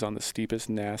 it's always on the steepest,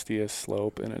 nastiest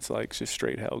slope, and it's like just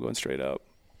straight hell going straight up.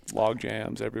 Log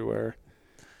jams everywhere.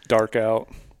 Dark out.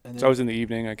 And It's then, always in the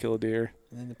evening I kill a deer.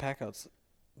 and then the pack out's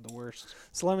the worst.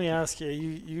 So let me ask you: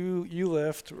 you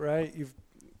lift, right?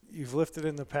 You've lifted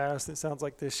in the past. It sounds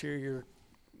like this year you're,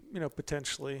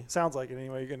 potentially sounds like it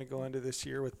anyway. You're going to go into this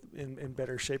year with in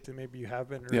better shape than maybe you have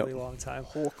been in a Yep. really long time.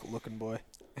 Hulk looking boy.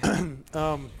 When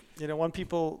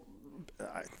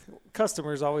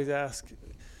customers always ask,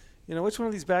 which one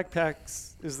of these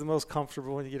backpacks is the most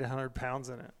comfortable when you get 100 pounds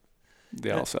in it? They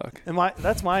all suck. And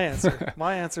that's my answer.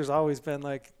 My answer's always been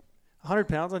like, 100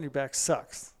 pounds on your back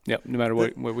sucks. Yep, no matter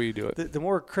what way you do it. The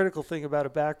more critical thing about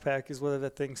a backpack is whether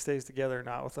that thing stays together or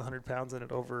not with 100 pounds in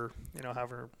it over,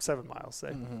 however 7 miles, say.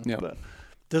 Mm-hmm. Yep. But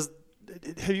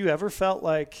have you ever felt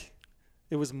like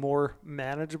it was more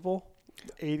manageable,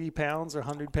 80 pounds or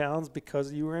 100 pounds,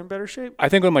 because you were in better shape? I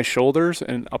think when my shoulders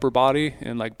and upper body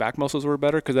and like back muscles were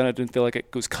better, because then I didn't feel like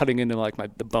it was cutting into like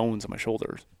the bones of my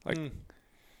shoulders.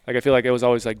 Like I feel like it was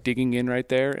always like digging in right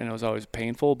there, and it was always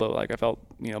painful. But like I felt,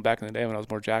 back in the day when I was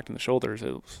more jacked in the shoulders,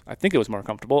 I think it was more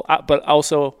comfortable. But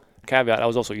also, caveat, I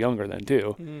was also younger then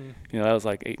too. That was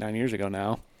like 8-9 years ago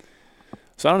now.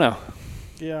 So I don't know.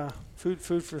 Yeah, food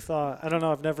for thought. I don't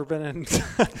know. I've never been in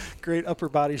great upper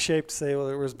body shape to say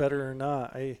whether it was better or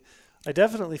not. I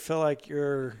definitely feel like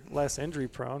you're less injury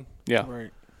prone. Yeah.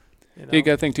 Right. You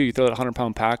got to think too. You throw that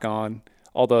 100-pound pack on.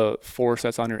 All the force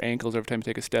that's on your ankles every time you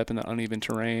take a step in the uneven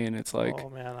terrain. It's like, oh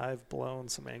man, I've blown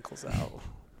some ankles out.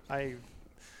 I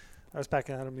was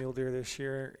packing out a mule deer this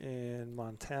year in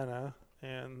Montana,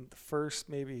 and the first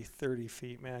maybe 30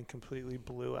 feet, man, completely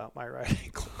blew out my right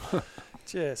ankle.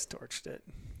 Just torched it.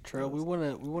 Trail, we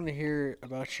wanna hear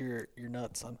about your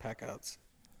nuts on pack outs.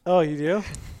 Oh, you do?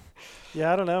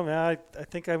 Yeah, I don't know, man. I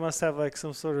think I must have like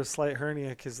some sort of slight hernia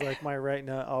because like my right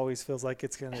nut always feels like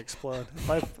it's gonna explode.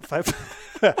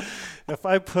 If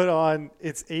I put on,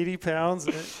 it's 80 pounds.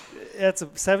 It's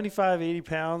 75, 80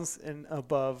 pounds and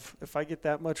above. If I get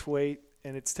that much weight,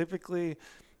 and it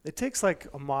takes like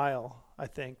a mile, I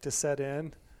think, to set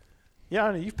in. Yeah,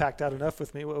 I know you've packed out enough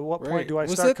with me. At what point do I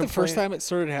Was start that the first time it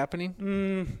started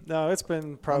happening? No, it's been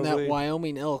On probably that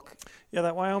Wyoming elk. Yeah,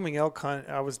 that Wyoming elk hunt,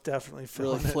 I was definitely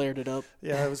Really feeling it. flared it up.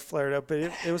 Yeah, it was flared up, but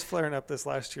it was flaring up this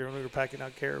last year when we were packing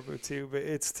out caribou too. But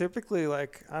it's typically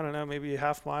like, I don't know, maybe a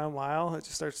half mile. It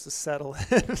just starts to settle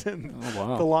in. And oh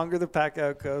wow. the longer the pack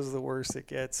out goes, the worse it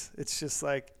gets. It's just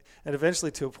like, and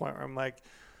eventually to a point where I'm like,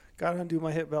 got to undo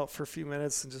my hip belt for a few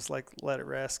minutes and just like let it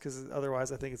rest, because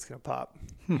otherwise I think it's going to pop.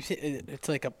 It's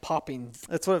like a popping.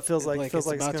 That's what it feels like. It feels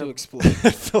like it's about it's to gonna, explode.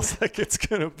 it feels like it's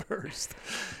going to burst.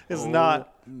 It's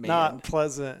not man.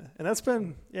 pleasant. And that's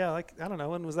been, like, I don't know,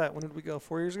 when was that? When did we go?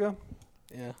 4 years ago?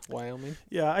 Yeah, Wyoming.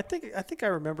 Yeah, I think I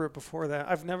remember it before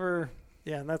that. I've never,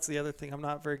 and that's the other thing. I'm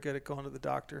not very good at going to the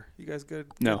doctor. You guys good?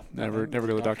 No, never go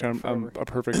to the doctor. I'm a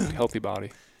perfect healthy body.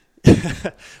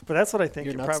 But that's what I think.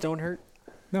 Your nuts don't hurt?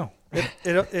 No.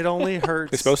 It only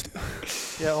hurts. It's supposed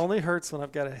to. Yeah, it only hurts when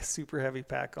I've got a super heavy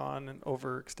pack on and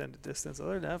over extended distance.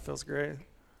 Other than that, it feels great.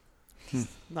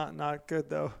 Not good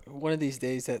though. One of these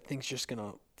days, that thing's just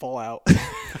gonna fall out.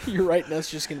 Your right nut's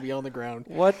just going to be on the ground.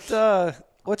 What's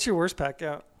your worst pack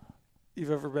out you've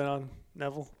ever been on,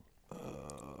 Neville?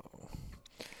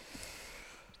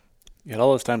 You had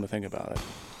all this time to think about it.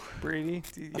 Brady?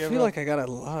 I feel like I got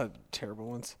a lot of terrible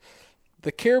ones.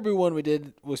 The caribou one we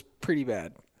did was pretty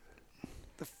bad.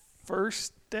 The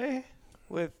first day?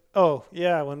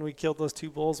 When we killed those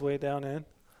 2 bulls way down in.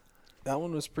 That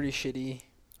one was pretty shitty.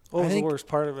 What was the worst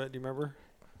part of it? Do you remember?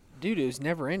 Dude, it was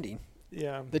never ending.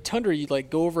 Yeah. The tundra, you like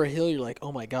go over a hill, you're like,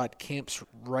 oh my God, camp's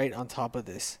right on top of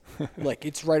this. Like,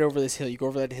 it's right over this hill. You go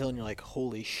over that hill and you're like,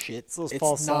 holy shit. It's those it's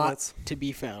false not summits. to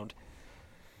be found.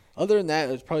 Other than that,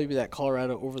 it would probably be that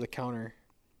Colorado over the counter.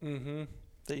 Mm-hmm.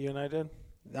 That you and I did?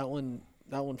 That one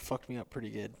fucked me up pretty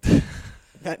good.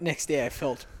 That next day I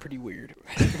felt pretty weird.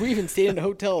 We even stayed in a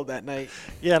hotel that night.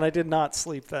 Yeah, and I did not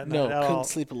sleep that night at all. No, couldn't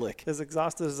sleep a lick. As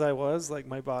exhausted as I was, like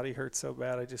my body hurt so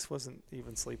bad I just wasn't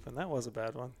even sleeping. That was a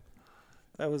bad one.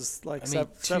 That was like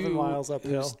 7 miles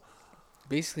uphill.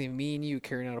 Basically me and you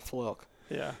carrying out a full elk.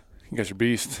 Yeah. You guys are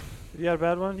beasts. You had a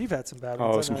bad one? You've had some bad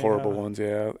ones. Oh, some horrible ones,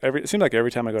 yeah. It seemed like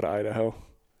every time I go to Idaho.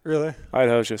 Really?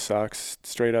 Idaho just sucks.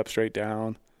 Straight up, straight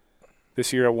down.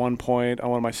 This year at one point on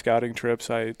one of my scouting trips,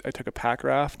 I took a pack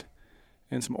raft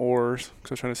and some oars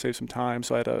because I was trying to save some time.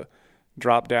 So I had to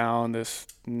drop down this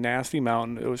nasty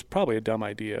mountain. It was probably a dumb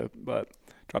idea, but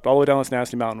dropped all the way down this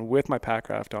nasty mountain with my pack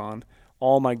raft on,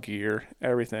 all my gear,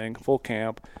 everything, full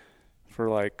camp for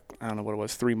like, I don't know what it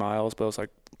was, 3 miles, but it was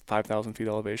like 5,000 feet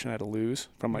elevation I had to lose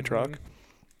from my truck.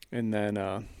 And then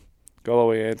go all the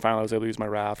way in. Finally, I was able to use my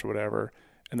raft or whatever.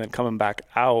 And then coming back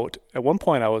out, at one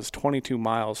point I was 22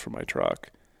 miles from my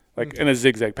truck, like in a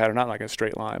zigzag pattern, not like a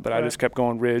straight line, but I just kept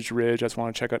going ridge to ridge. I just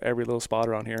wanted to check out every little spot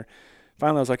around here.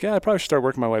 Finally, I was like, yeah, I probably should start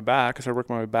working my way back. I started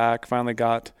working my way back. Finally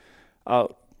got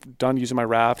done using my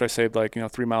raft. I saved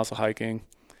 3 miles of hiking,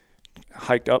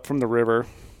 hiked up from the river,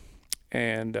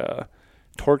 and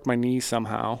torqued my knee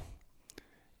somehow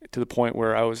to the point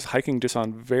where I was hiking just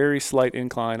on very slight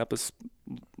incline up this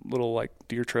little like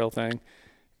deer trail thing.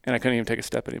 And I couldn't even take a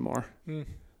step anymore.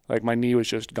 Like my knee was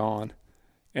just gone.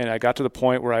 And I got to the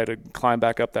point where I had to climb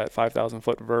back up that 5,000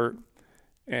 foot vert.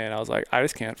 And I was like, I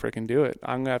just can't freaking do it.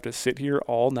 I'm going to have to sit here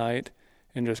all night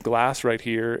and just glass right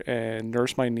here and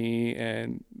nurse my knee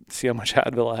and see how much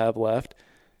Advil I have left.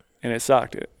 And it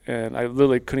sucked. And I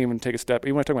literally couldn't even take a step.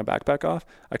 Even when I took my backpack off,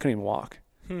 I couldn't even walk.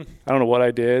 I don't know what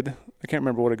I did. I can't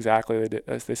remember what exactly they did.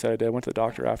 As they said I did. I went to the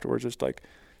doctor afterwards, just like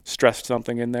stressed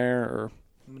something in there or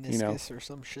meniscus or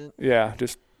some shit. Yeah,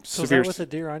 just so severe. Was that with a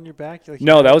deer on your back?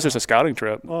 No, that was just a scouting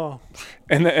trip. Oh.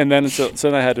 And then so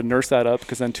then I had to nurse that up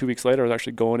because then 2 weeks later I was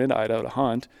actually going into Idaho to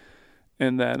hunt.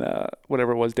 And then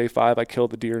whatever it was, day 5, I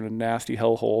killed the deer in a nasty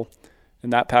hellhole.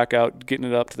 And that pack out, getting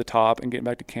it up to the top and getting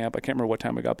back to camp. I can't remember what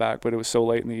time we got back, but it was so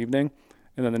late in the evening.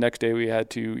 And then the next day we had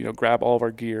to, grab all of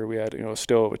our gear. We had, a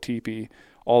stove, a teepee,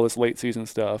 all this late season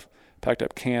stuff. Packed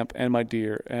up camp and my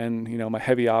deer and, my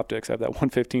heavy optics. I have that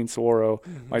 115 Soro,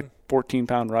 my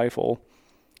 14-pound rifle,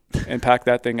 and packed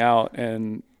that thing out.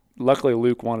 And luckily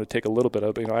Luke wanted to take a little bit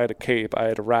of it. I had a cape, I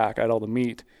had a rack, I had all the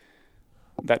meat.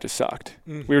 That just sucked.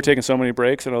 We were taking so many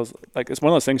breaks, and I was like, it's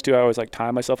one of those things too. I always like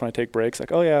time myself when I take breaks.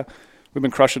 Like, oh yeah, we've been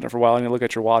crushing it for a while, and you look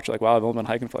at your watch, like, wow, I've only been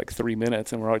hiking for like 3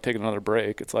 minutes, and we're already taking another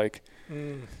break. It's like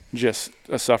just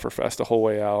a sufferfest the whole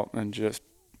way out, and just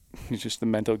the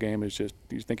mental game is just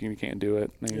you're thinking you can't do it,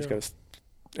 and you just got to.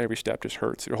 Every step just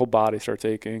hurts. Your whole body starts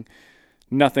aching.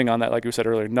 Nothing on that, like we said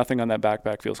earlier, nothing on that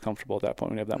backpack feels comfortable at that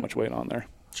point when you have that much weight on there.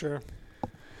 Sure.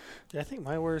 Yeah, I think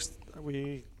my worst.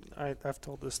 I've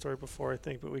told this story before, I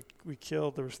think, but we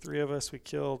killed. There was 3 of us. We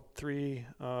killed 3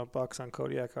 bucks on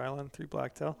Kodiak Island, 3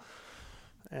 blacktail,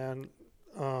 and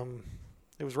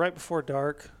it was right before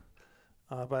dark.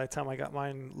 By the time I got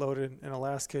mine loaded in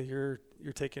Alaska, you're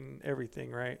taking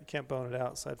everything, right? You can't bone it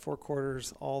out. So I had 4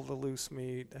 quarters, all the loose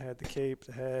meat. I had the cape,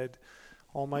 the head,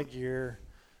 all my gear.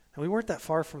 And we weren't that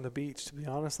far from the beach, to be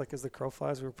honest. Like as the crow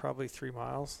flies, we were probably 3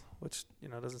 miles, which,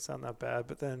 doesn't sound that bad.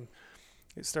 But then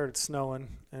it started snowing,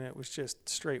 and it was just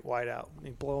straight whiteout. I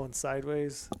mean, blowing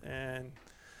sideways. And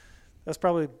that's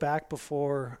probably back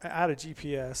before I had a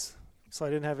GPS, so I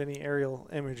didn't have any aerial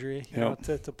imagery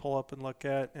to pull up and look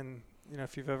at. And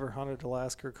if you've ever hunted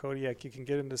Alaska or Kodiak, you can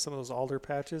get into some of those alder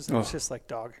patches, and it's just like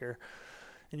dog hair.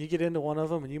 And you get into one of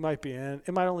them, and you might be in.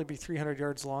 It might only be 300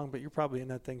 yards long, but you're probably in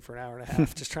that thing for an hour and a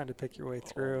half, just trying to pick your way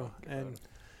through. And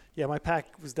yeah, my pack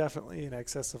was definitely in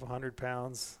excess of 100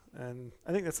 pounds, and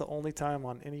I think that's the only time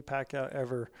on any pack out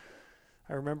ever.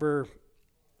 I remember,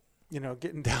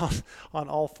 getting down on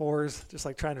all fours, just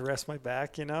like trying to rest my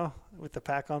back, with the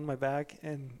pack on my back,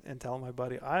 and telling my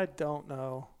buddy, I don't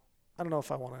know I don't know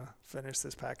if I want to finish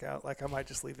this pack out. Like, I might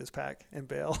just leave this pack and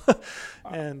bail.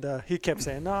 And he kept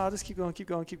saying, no, I'll just keep going.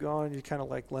 And you kind of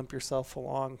like limp yourself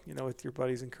along, with your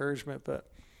buddy's encouragement. But,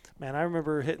 man, I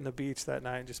remember hitting the beach that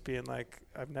night and just being like,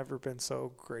 I've never been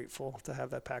so grateful to have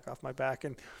that pack off my back.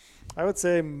 And I would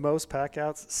say most pack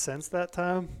outs since that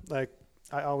time, like,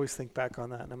 I always think back on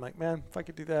that. And I'm like, man, if I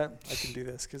could do that, I can do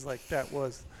this. Because, like, that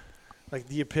was, like,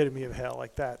 the epitome of hell.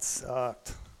 Like, that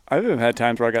sucked. I've even had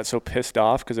times where I got so pissed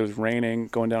off because it was raining,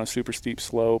 going down a super steep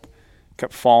slope,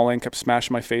 kept falling, kept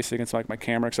smashing my face against like my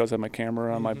camera because I was having my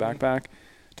camera on my backpack,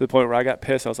 to the point where I got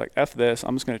pissed. I was like, F this.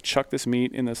 I'm just going to chuck this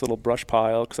meat in this little brush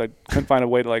pile because I couldn't find a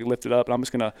way to like lift it up. And I'm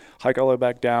just going to hike all the way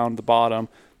back down the bottom.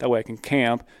 That way I can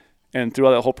camp. And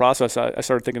throughout that whole process, I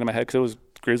started thinking in my head, because it was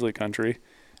grizzly country.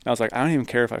 And I was like, I don't even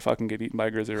care if I fucking get eaten by a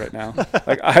grizzly right now.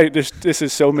 Like, this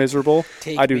is so miserable.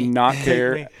 I do not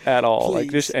care at all. Please.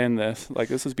 Like, just end this. Like,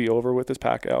 this is be over with this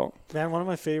pack out. Man, one of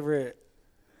my favorite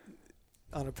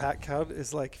on a pack out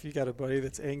is like if you got a buddy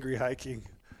that's angry hiking.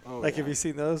 Oh, like, yeah. have you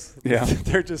seen those? Yeah.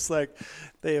 They're just like,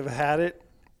 they have had it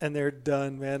and they're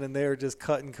done, man. And they are just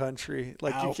cutting country.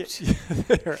 Like, out. you can't,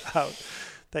 they're out.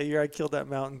 That year I killed that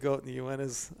mountain goat in the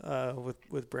Uintas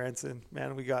with Branson.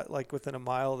 Man, we got like within a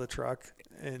mile of the truck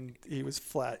and he was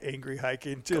flat angry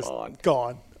hiking, just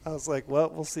gone. I was like, well,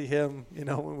 we'll see him,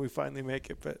 when we finally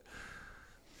make it. But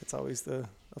it's always a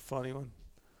funny one.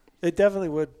 It definitely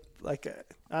would, like,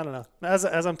 I don't know. As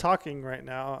I'm talking right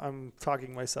now, I'm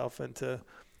talking myself into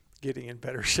getting in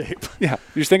better shape. Yeah.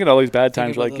 You're just thinking all these bad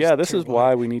times. Like, yeah, this is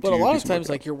why we need to. But a lot do of some times,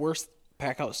 workout. like, your worst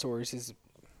pack out stories is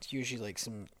usually like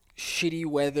some shitty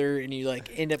weather and you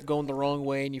like end up going the wrong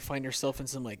way and you find yourself in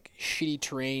some like shitty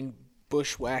terrain,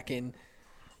 bushwhacking.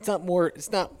 It's not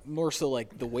more so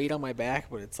like the weight on my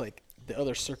back, but it's like the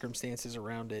other circumstances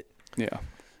around it. Yeah.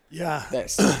 Yeah.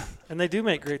 That's And they do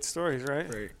make great stories,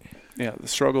 right? right. Yeah, the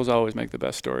struggles always make the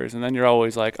best stories. And then you're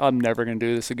always like, I'm never going to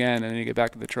do this again. And then you get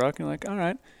back to the truck and you're like, all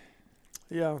right.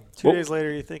 Yeah. 2 days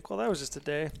later, you think, well, that was just a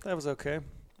day. That was okay.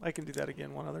 I can do that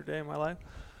again one other day in my life.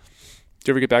 Do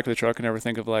you ever get back to the truck and ever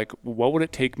think of like, what would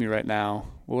it take me right now?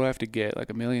 What would I have to get? Like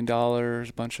 $1 million,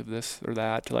 a bunch of this or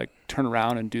that to like turn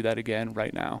around and do that again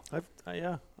right now? I've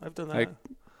done that. Like,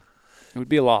 it would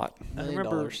be a lot. I $1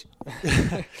 remember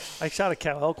million. I shot a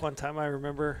cow elk one time, I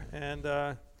remember, and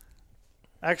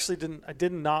I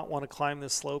did not want to climb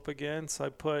this slope again, so I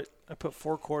put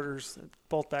 4 quarters,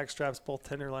 both back straps, both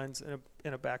tenderloins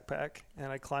in a backpack,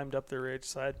 and I climbed up the ridge.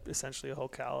 So I had essentially a whole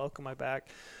cow elk on my back.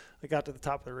 I got to the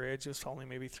top of the ridge. It was only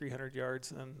maybe 300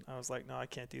 yards, and I was like, no, I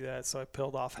can't do that. So I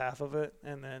peeled off half of it,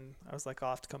 and then I was like, I'll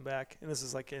have to come back. And this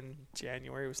is like in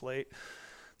January. It was late.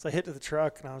 So I hit to the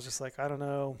truck, and I was just like, I don't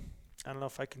know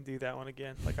if I can do that one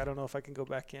again. Like, I don't know if I can go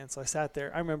back in. So I sat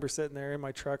there. I remember sitting there in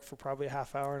my truck for probably a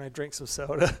half hour, and I drank some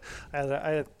soda.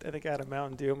 I think I had a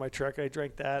Mountain Dew in my truck. I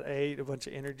drank that. I ate a bunch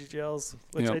of energy gels,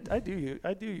 which Yep. I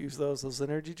do use those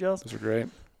energy gels. Those are great.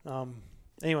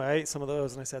 Anyway, I ate some of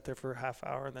those, and I sat there for a half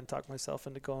hour and then talked myself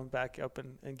into going back up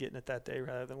and getting it that day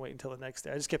rather than waiting until the next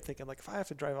day. I just kept thinking, like, if I have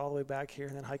to drive all the way back here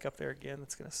and then hike up there again,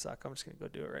 that's going to suck. I'm just going to go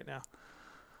do it right now.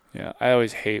 Yeah, I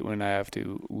always hate when I have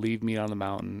to leave meat on the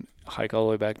mountain, hike all the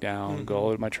way back down, go all the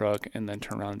way to my truck, and then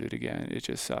turn around and do it again. It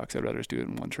just sucks. I'd rather just do it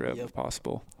in one trip if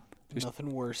possible. Just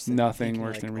nothing worse than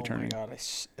than returning. Oh my God,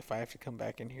 if I have to come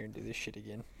back in here and do this shit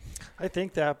again. I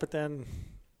think that, but then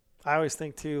I always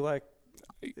think, too, like,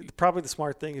 probably the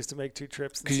smart thing is to make 2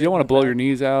 trips. Because you don't want to blow your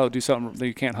knees out, do something that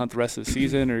you can't hunt the rest of the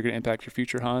season, or you're going to impact your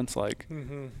future hunts. Like,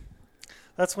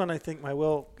 That's when I think my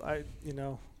will,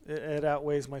 it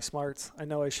outweighs my smarts. I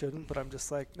know I shouldn't, but I'm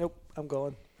just like, nope, I'm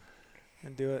going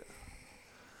and do it.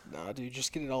 Nah, dude,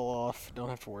 just get it all off. Don't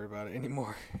have to worry about it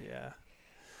anymore. Yeah.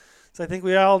 So I think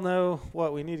we all know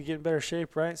what we need to get in better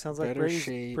shape, right? Sounds like Better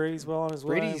shape. Brady's well on his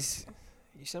way.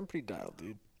 You sound pretty dialed,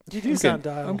 dude. You do sound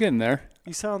dialed. I'm getting there.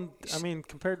 You sound,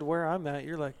 compared to where I'm at,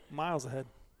 you're like miles ahead.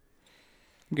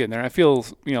 I'm getting there. I feel,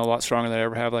 a lot stronger than I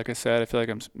ever have. Like I said, I feel like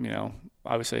I'm,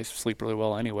 obviously I sleep really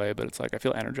well anyway, but it's like I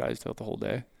feel energized throughout the whole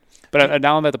day. But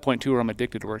now I'm at the point too where I'm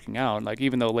addicted to working out. Like,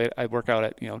 even though I work out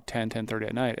at 10:30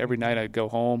 at night, every night I'd go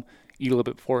home, eat a little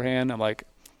bit beforehand. I'm like,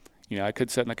 I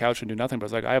could sit on the couch and do nothing, but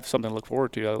it's like I have something to look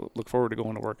forward to. I look forward to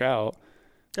going to work out.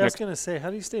 I was gonna say,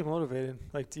 how do you stay motivated?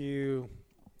 Like, do you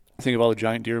think of all the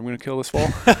giant deer I'm going to kill this fall?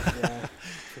 Yeah,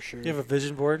 for sure. you have a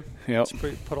vision board? Yep.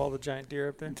 Just put all the giant deer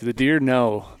up there. Do the deer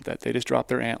know that they just dropped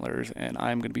their antlers and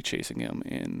I'm going to be chasing him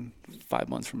in 5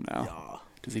 months from now? Yeah.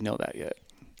 Does he know that yet?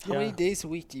 How many days a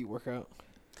week do you work out?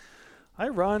 I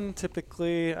run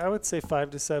typically, I would say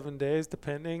 5 to 7 days,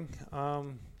 depending.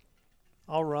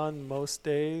 I'll run most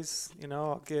days. And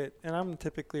I'm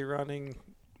typically running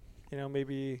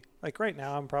maybe like right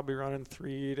now I'm probably running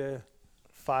 3 to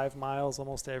 5 miles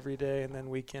almost every day, and then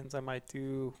weekends I might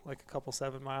do like a couple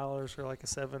 7 milers or like a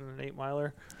 7 and 8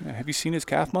 miler. Yeah, have you seen his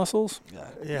calf muscles?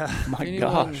 Yeah. My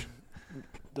Anyone gosh.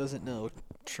 doesn't know,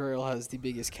 Trail has the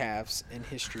biggest calves in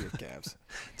history of calves.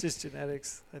 Just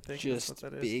genetics, I think. Just that's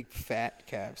what that is. big fat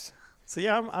calves. So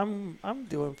yeah, I'm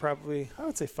doing probably, I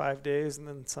would say 5 days, and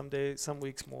then some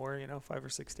weeks more, 5 or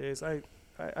 6 days.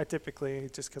 I typically,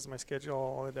 just because of my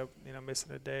schedule, I'll end up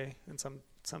missing a day, and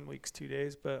some weeks 2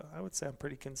 days, but I would say I'm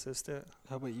pretty consistent.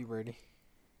 How about you, Brady?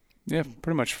 Yeah,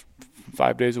 pretty much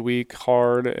 5 days a week,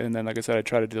 hard. And then, like I said, I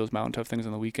try to do those mountain tough things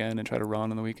on the weekend and try to run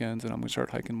on the weekends, and I'm going to start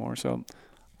hiking more. So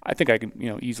I think I can,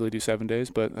 easily do 7 days,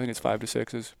 but I think it's 5 to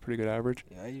 6 is pretty good average.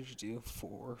 Yeah, I usually do 4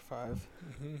 or 5.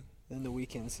 Mm-hmm. Then the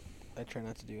weekends, I try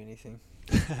not to do anything.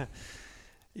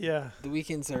 Yeah. The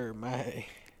weekends are my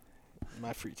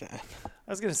free time.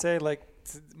 I was going to say, like,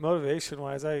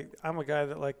 motivation-wise, I'm a guy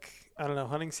that, like, I don't know,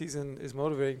 hunting season is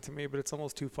motivating to me, but it's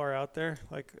almost too far out there.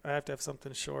 Like, I have to have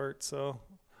something short, so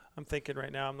I'm thinking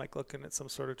right now I'm, like, looking at some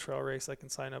sort of trail race I can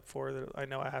sign up for that I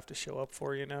know I have to show up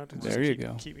for, to just There you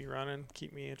go. keep me running,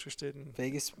 keep me interested. In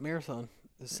Vegas Marathon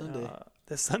this Sunday.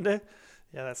 This Sunday?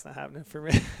 Yeah, that's not happening for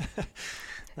me.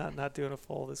 not doing a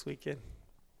full this weekend.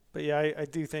 But, yeah, I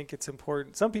do think it's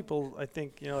important. Some people, I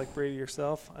think, like Brady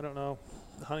yourself, I don't know,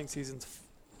 the hunting season's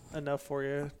enough for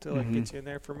you to, like, get you in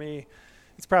there. For me,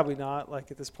 it's probably not,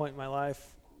 like, at this point in my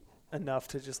life, enough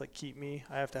to just, like, keep me.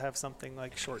 I have to have something,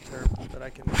 like, short-term that I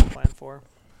can plan for.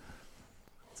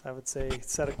 So I would say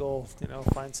set a goal,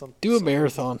 find some. Do a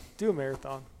marathon. Do a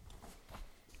marathon.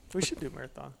 We should do a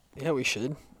marathon. Yeah, we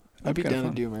should. I'd That'd be be kinda down to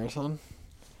fun. do a marathon.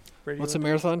 Brady, What's a wanna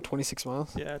marathon? 26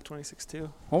 miles? do- Yeah, 26-2. Why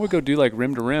don't we go do like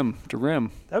rim to rim to rim?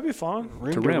 That'd be fun.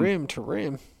 Rim To to rim. rim to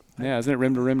rim. Yeah, isn't it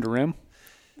rim to rim to rim?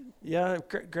 Yeah,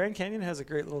 Grand Canyon has a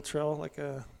great little trail. I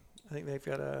think they've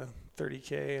got a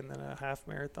 30K and then a half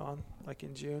marathon, like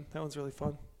in June. That one's really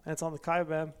fun. And it's on the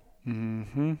Kaibab.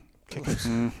 Mm-hmm.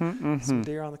 Some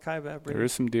deer on the Kaibab. There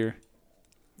is some deer.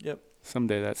 Yep.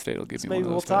 Someday that state will give So me one maybe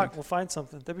of we'll those. talk. We'll find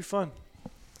something. That'd be fun.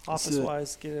 Let's do it.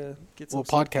 Office-wise, get some. We'll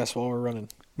podcast while we're running.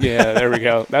 Yeah, there we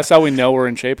go. That's how we know we're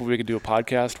in shape. If we can do a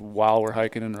podcast while we're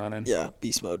hiking and running. Yeah,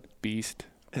 beast mode. Beast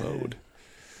mode.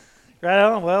 Right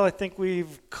on. Well, I think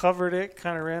we've covered it,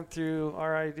 kind of ran through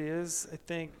our ideas. I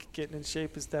think getting in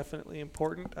shape is definitely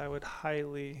important. I would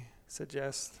highly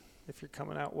suggest, if you're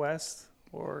coming out west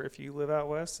or if you live out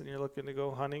west and you're looking to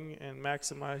go hunting and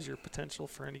maximize your potential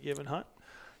for any given hunt,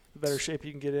 the better shape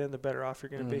you can get in, the better off you're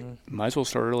going to be. Might as well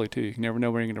start early, too. You never know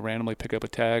when you're going to randomly pick up a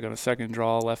tag on a second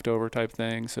draw, leftover type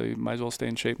thing. So you might as well stay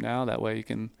in shape now. That way you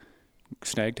can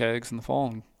snag tags in the fall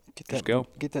and just go.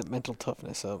 Get that mental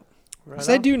toughness up. Right Because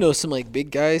I on. do know some like big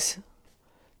guys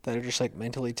that are just like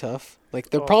mentally tough. Like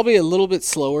they're Oh. probably a little bit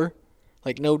slower.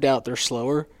 Like no doubt they're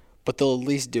slower, but they'll at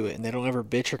least do it and they don't ever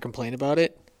bitch or complain about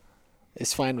it.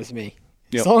 It's fine with me.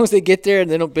 Yep. As long as they get there and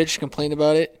they don't bitch or complain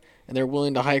about it and they're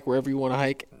willing to hike wherever you want to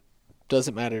hike,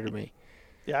 doesn't matter to me.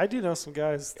 Yeah, I do know some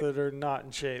guys that are not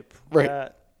in shape. Right.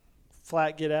 That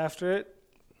flat get after it,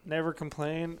 never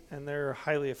complain, and they're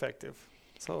highly effective.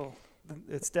 So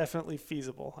it's definitely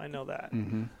feasible. I know that.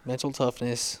 Mm-hmm. Mental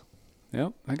toughness.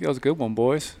 Yep. I think that was a good one,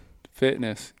 boys.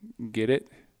 Fitness. Get it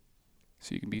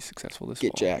so you can be successful this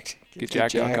Get fall. jacked.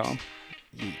 GetJacked.com.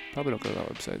 Yeet. Probably don't go to that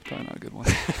website. It's probably not a good one.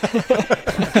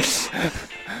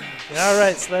 All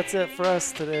right, so that's it for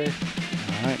us today.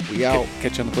 All right. We out.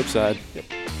 Catch you on the flip side.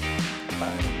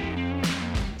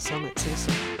 Bye. Summit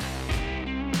Citizen.